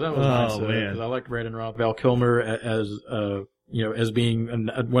 Yeah, so that was nice. Man. I liked Brandon Routh, Val Kilmer as being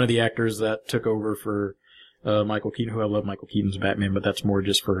one of the actors that took over for Michael Keaton, who I love Michael Keaton's Batman, but that's more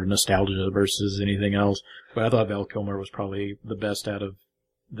just for nostalgia versus anything else. But I thought Val Kilmer was probably the best out of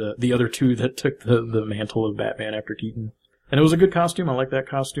the other two that took the mantle of Batman after Keaton. And it was a good costume. I like that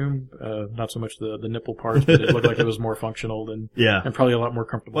costume. Not so much the nipple parts, but it looked like it was more functional and probably a lot more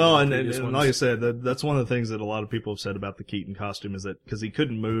comfortable. Well, and like I said, that's one of the things that a lot of people have said about the Keaton costume is that because he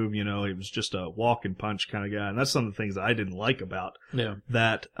couldn't move, he was just a walk and punch kind of guy. And that's some of the things that I didn't like about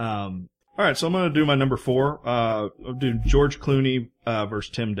that. All right, so I'm going to do my number 4. I'll do George Clooney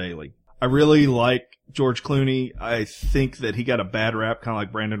versus Tim Daly. I really like George Clooney. I think that he got a bad rap, kind of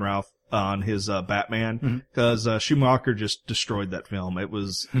like Brandon Routh on his Batman, because Schumacher just destroyed that film. It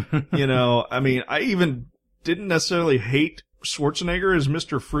was, I mean, I even didn't necessarily hate Schwarzenegger as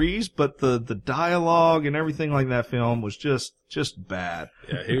Mr. Freeze, but the dialogue and everything like that film was just bad.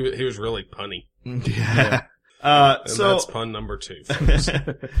 Yeah, he was really punny. Yeah. So that's pun number 2.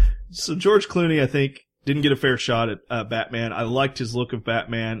 So George Clooney, I think, didn't get a fair shot at Batman. I liked his look of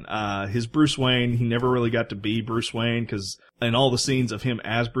Batman. His Bruce Wayne, he never really got to be Bruce Wayne because in all the scenes of him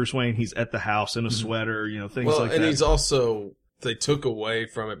as Bruce Wayne, he's at the house in a sweater, things like that. And he's also, they took away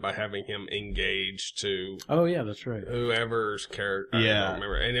from it by having him engaged to... Oh, yeah, that's right. Whoever's character. I don't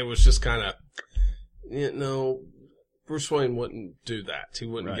remember. And it was just kind of, Bruce Wayne wouldn't do that. He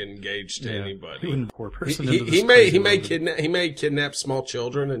wouldn't get engaged to anybody. He wouldn't poor person he may kidnap small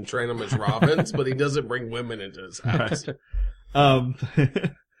children and train them as Robins, but he doesn't bring women into his house.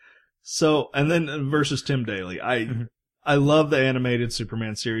 Right. So, and then versus Tim Daly. I love the animated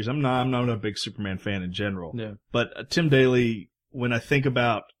Superman series. I'm not a big Superman fan in general. Yeah. But Tim Daly, when I think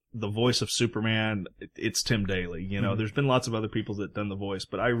about the voice of Superman, it's Tim Daly. You know, there's been lots of other people that done the voice,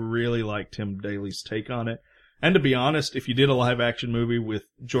 but I really like Tim Daly's take on it. And to be honest, if you did a live action movie with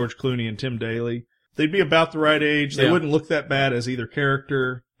George Clooney and Tim Daly, they'd be about the right age. They wouldn't look that bad as either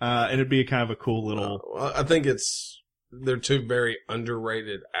character, and it'd be kind of a cool little. I think they're two very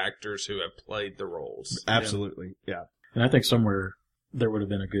underrated actors who have played the roles. Absolutely, yeah. And I think somewhere there would have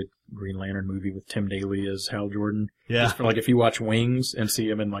been a good Green Lantern movie with Tim Daly as Hal Jordan. Yeah. Just for, like, if you watch Wings and see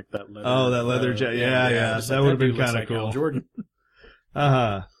him in like that leather. Oh, that leather jacket. Yeah. That would have been kind of cool. Hal Jordan.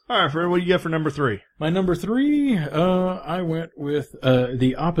 All right, Fred, what do you got for number 3? My number 3, I went with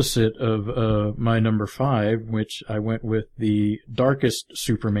the opposite of my number 5, which I went with the darkest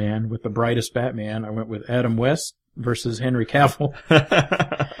Superman with the brightest Batman. I went with Adam West versus Henry Cavill.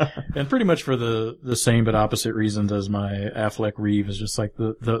 And pretty much for the same but opposite reasons as my Affleck Reeve, is just like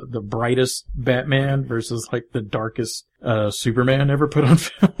the brightest Batman versus like the darkest Superman ever put on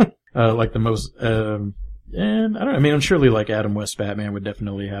film. Like the most and I don't know, I mean, surely like Adam West Batman would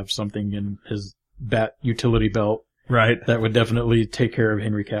definitely have something in his bat utility belt. Right. That would definitely take care of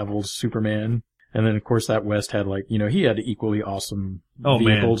Henry Cavill's Superman. And then, of course, that West had, like, you know, he had equally awesome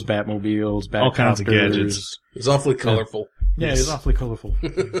vehicles, Batmobiles, Batcopters. All kinds of gadgets. It's awfully colorful. Yeah, he's awfully colorful.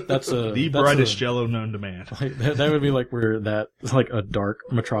 That's the brightest yellow known to man. Like, that would be like where that, like a dark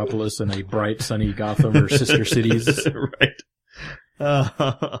Metropolis and a bright, sunny Gotham or sister cities. Right. But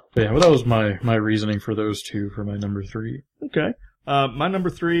yeah, well, that was my reasoning for those two for my number 3. Okay. My number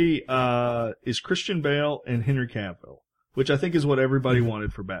 3 is Christian Bale and Henry Cavill, which I think is what everybody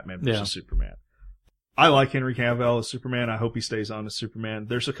wanted for Batman versus Superman. I like Henry Cavill as Superman. I hope he stays on as Superman.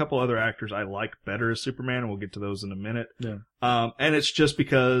 There's a couple other actors I like better as Superman, and we'll get to those in a minute. Yeah. And it's just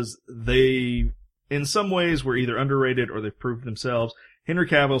because they, in some ways, were either underrated or they've proved themselves. Henry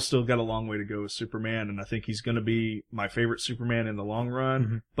Cavill's still got a long way to go as Superman, and I think he's going to be my favorite Superman in the long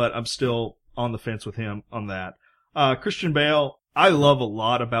run, but I'm still on the fence with him on that. Christian Bale, I love a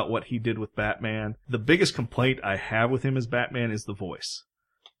lot about what he did with Batman. The biggest complaint I have with him as Batman is the voice.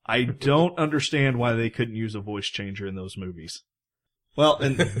 I don't understand why they couldn't use a voice changer in those movies. Well,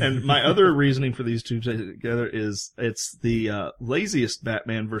 and my other reasoning for these two together is it's the laziest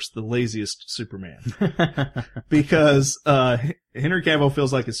Batman versus the laziest Superman. Because Henry Cavill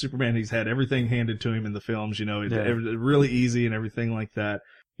feels like as Superman, he's had everything handed to him in the films, you know, really easy and everything like that.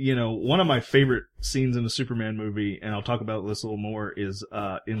 You know, one of my favorite scenes in a Superman movie, and I'll talk about this a little more, is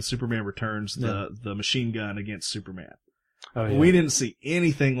in Superman Returns, the machine gun against Superman. Oh, yeah. We didn't see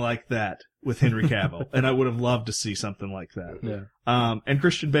anything like that with Henry Cavill, and I would have loved to see something like that. Yeah. And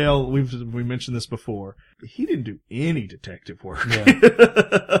Christian Bale, we mentioned this before, he didn't do any detective work.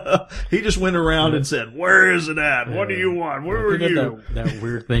 Yeah. He just went around and said, "Where is it at? What do you want? Where were you?" That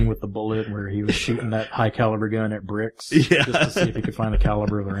weird thing with the bullet where he was shooting that high caliber gun at bricks just to see if he could find the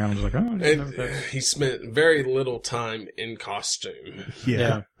caliber of the round. He was like, and he spent very little time in costume.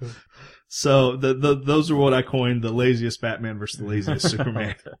 Yeah. So those are what I coined the laziest Batman versus the laziest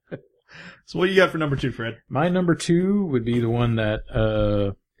Superman. So what you got for number 2, Fred? My number 2 would be the one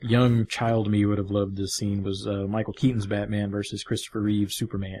that young child me would have loved to have seen was Michael Keaton's Batman versus Christopher Reeve's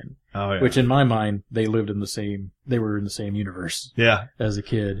Superman. Oh, yeah. Which in my mind, they were in the same universe. Yeah. As a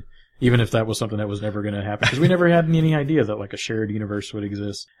kid. Even if that was something that was never going to happen. Because we never had any idea that like a shared universe would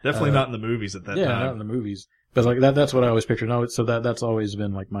exist. Definitely not in the movies at that time. Yeah, not in the movies. But like that's what I always pictured. No, so that's always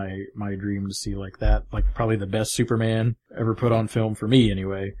been like my dream to see like that. Like probably the best Superman ever put on film for me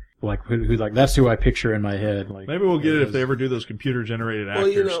anyway. Like who like that's who I picture in my head. Like maybe we'll get it if they ever do those computer generated actors.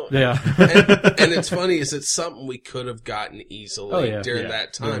 Well, you know, yeah. and it's funny is it's something we could have gotten easily during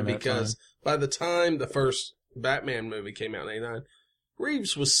that time because by the time the first Batman movie came out in '89,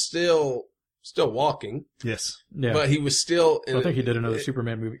 Reeves was still walking. Yes. Yeah. But he was still I think he did another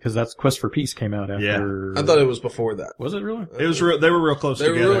Superman movie because that's Quest for Peace came out after. Yeah. I thought it was before that. Was it really? It was. They were real close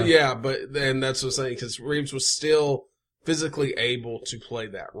together. But then that's what I'm saying because Reeves was still physically able to play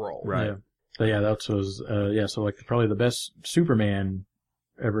that role. Right. Yeah. So yeah, that was so like probably the best Superman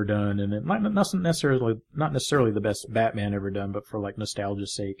ever done, and it not necessarily the best Batman ever done, but for like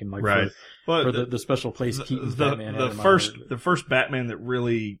nostalgia's sake and like for the special place Keaton's Batman. The first Batman that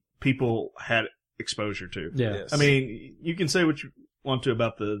really people had exposure to. Yeah. Yes. I mean, you can say what you want to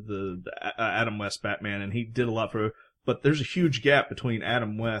about the Adam West Batman, and he did a lot for, but there's a huge gap between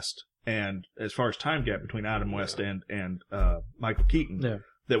Adam West and as far as time gap between Adam West and Michael Keaton. Yeah.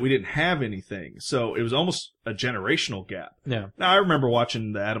 That we didn't have anything. So it was almost a generational gap. Yeah. Now, I remember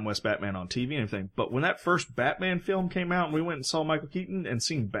watching the Adam West Batman on TV and everything, but when that first Batman film came out and we went and saw Michael Keaton and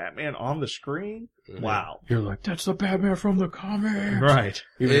seeing Batman on the screen, wow. You're like, that's the Batman from the comics. Right.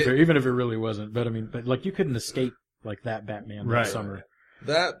 Even if it really wasn't. But I mean, like you couldn't escape like that Batman that summer.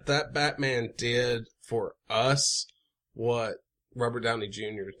 That Batman did for us what Robert Downey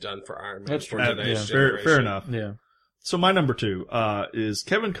Jr. has done for Iron Man. That's for true. today's Yeah. generation. Fair enough. Yeah. So my number 2 is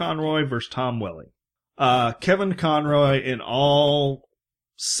Kevin Conroy versus Tom Welling. Kevin Conroy, in all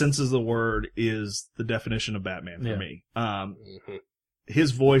senses of the word, is the definition of Batman for me.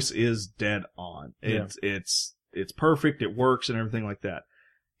 His voice is dead on. It's perfect. It works and everything like that.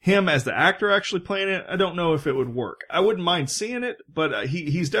 Him as the actor actually playing it, I don't know if it would work. I wouldn't mind seeing it, but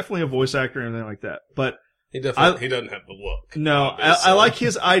he's definitely a voice actor and everything like that. But he doesn't have the look. No, I like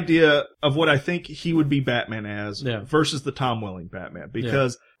his idea of what I think he would be Batman as versus the Tom Welling Batman,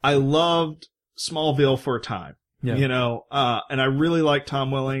 because I loved Smallville for a time, and I really like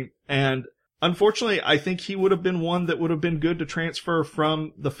Tom Welling, and unfortunately I think he would have been one that would have been good to transfer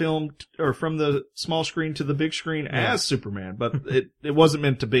from the film or from the small screen to the big screen as Superman, but it wasn't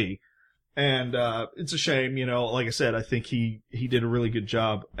meant to be. And it's a shame, like I said, I think he did a really good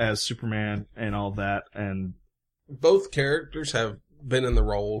job as Superman and all that. And both characters have been in the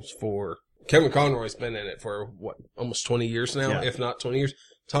roles for... Kevin Conroy's been in it for, almost 20 years now, if not 20 years.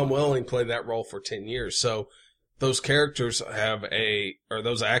 Tom Welling played that role for 10 years. So those characters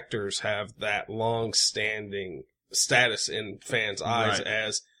those actors have that long-standing status in fans' eyes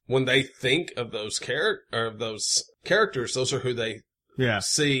as when they think of those characters, those are who they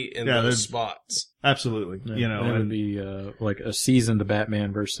see in those spots. Absolutely. Yeah, it would be like a seasoned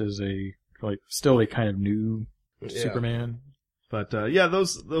Batman versus still a kind of new Superman. But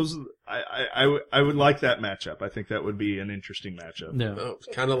those I would like that matchup. I think that would be an interesting matchup. Yeah. Oh,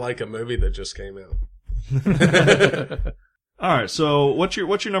 kind of like a movie that just came out. All right, so what's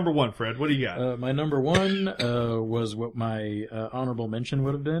your number 1, Fred? What do you got? My number 1 was what my honorable mention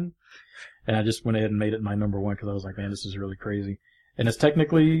would have been, and I just went ahead and made it my number 1 because I was like, man, this is really crazy. And it's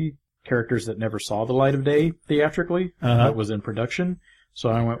technically characters that never saw the light of day theatrically. That was in production. So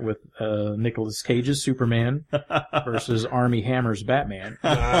I went with Nicolas Cage's Superman versus Armie Hammer's Batman.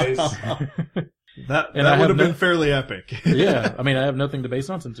 Nice. That would have been fairly epic. Yeah, I mean, I have nothing to base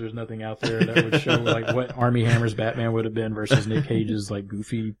on since there's nothing out there that would show what Armie Hammer's Batman would have been versus Nick Cage's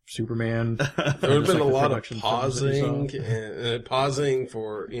Goofy Superman. There would have been a lot of pausing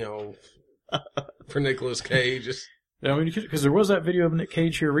for for Nicolas Cage. I mean, because there was that video of Nick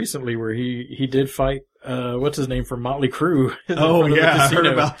Cage here recently where he did fight what's his name from Motley Crue. Oh yeah, I heard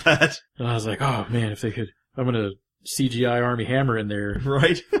about that. And I was like, oh man, if they could, I'm gonna CGI Armie Hammer in there,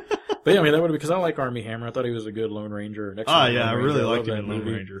 right? But yeah, I mean, that would have, because I like Armie Hammer. I thought he was a good Lone Ranger. I really liked him in Lone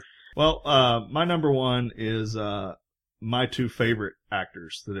Ranger. Well, my number 1 is my 2 favorite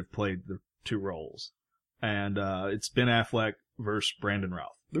actors that have played the 2 roles, and it's Ben Affleck versus Brandon Routh.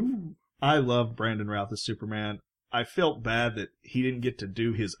 Ooh. I love Brandon Routh as Superman. I felt bad that he didn't get to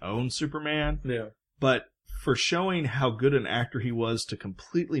do his own Superman. Yeah. But for showing how good an actor he was to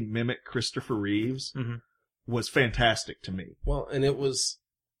completely mimic Christopher Reeves was fantastic to me. Well, and it was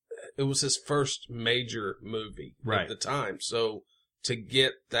his first major movie at the time. So to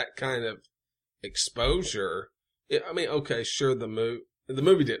get that kind of exposure, sure, the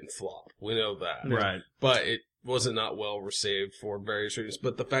movie didn't flop. We know that. Right. But it wasn't not well received for various reasons.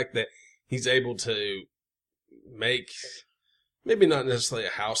 But the fact that he's able to make, maybe not necessarily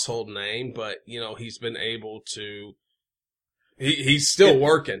a household name, but, he's been able to, he's still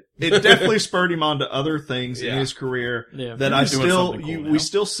working. It definitely spurred him on to other things in his career that we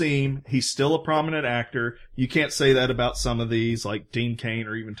still see him. He's still a prominent actor. You can't say that about some of these, like Dean Cain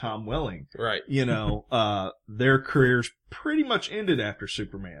or even Tom Welling. Right. Their careers pretty much ended after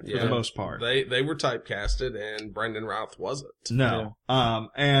Superman for the most part. They were typecasted, and Brandon Routh wasn't. No.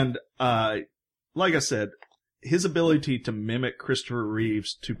 Like I said, his ability to mimic Christopher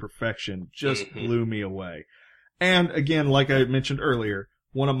Reeves to perfection just blew me away. And again, like I mentioned earlier,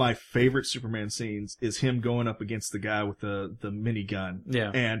 one of my favorite Superman scenes is him going up against the guy with the minigun.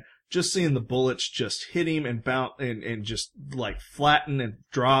 Yeah. And just seeing the bullets just hit him and bounce and just flatten and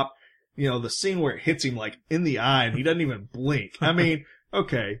drop. The scene where it hits him in the eye and he doesn't even blink. I mean,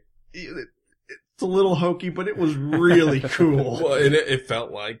 okay, it's a little hokey, but it was really cool. Well, and it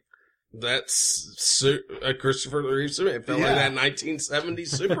felt like that's Christopher Reeves. It felt like that 1970s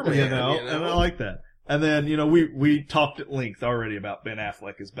Superman. And I like that. And then, we talked at length already about Ben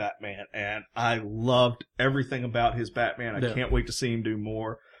Affleck as Batman, and I loved everything about his Batman. I can't wait to see him do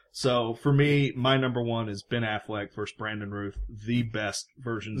more. So, for me, my number 1 is Ben Affleck versus Brandon Routh, the best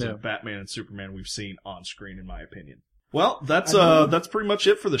versions of Batman and Superman we've seen on screen, in my opinion. Well, that's pretty much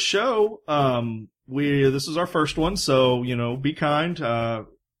it for the show. This is our first one, so, be kind.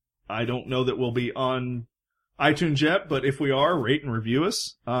 I don't know that we'll be on iTunes yet, but if we are, rate and review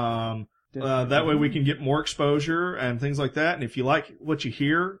us. That way we can get more exposure and things like that. And if you like what you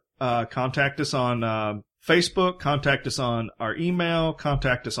hear, contact us on Facebook, contact us on our email,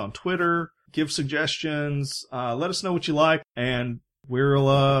 contact us on Twitter, give suggestions, let us know what you like, and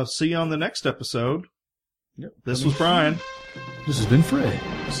we'll see you on the next episode. Yep. This was Brian. This has been Fred.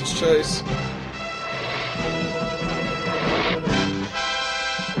 This is Chase.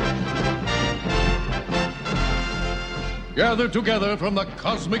 Gathered together from the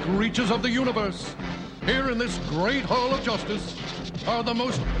cosmic reaches of the universe, here in this great hall of justice, are the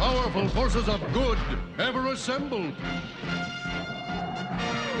most powerful forces of good ever assembled.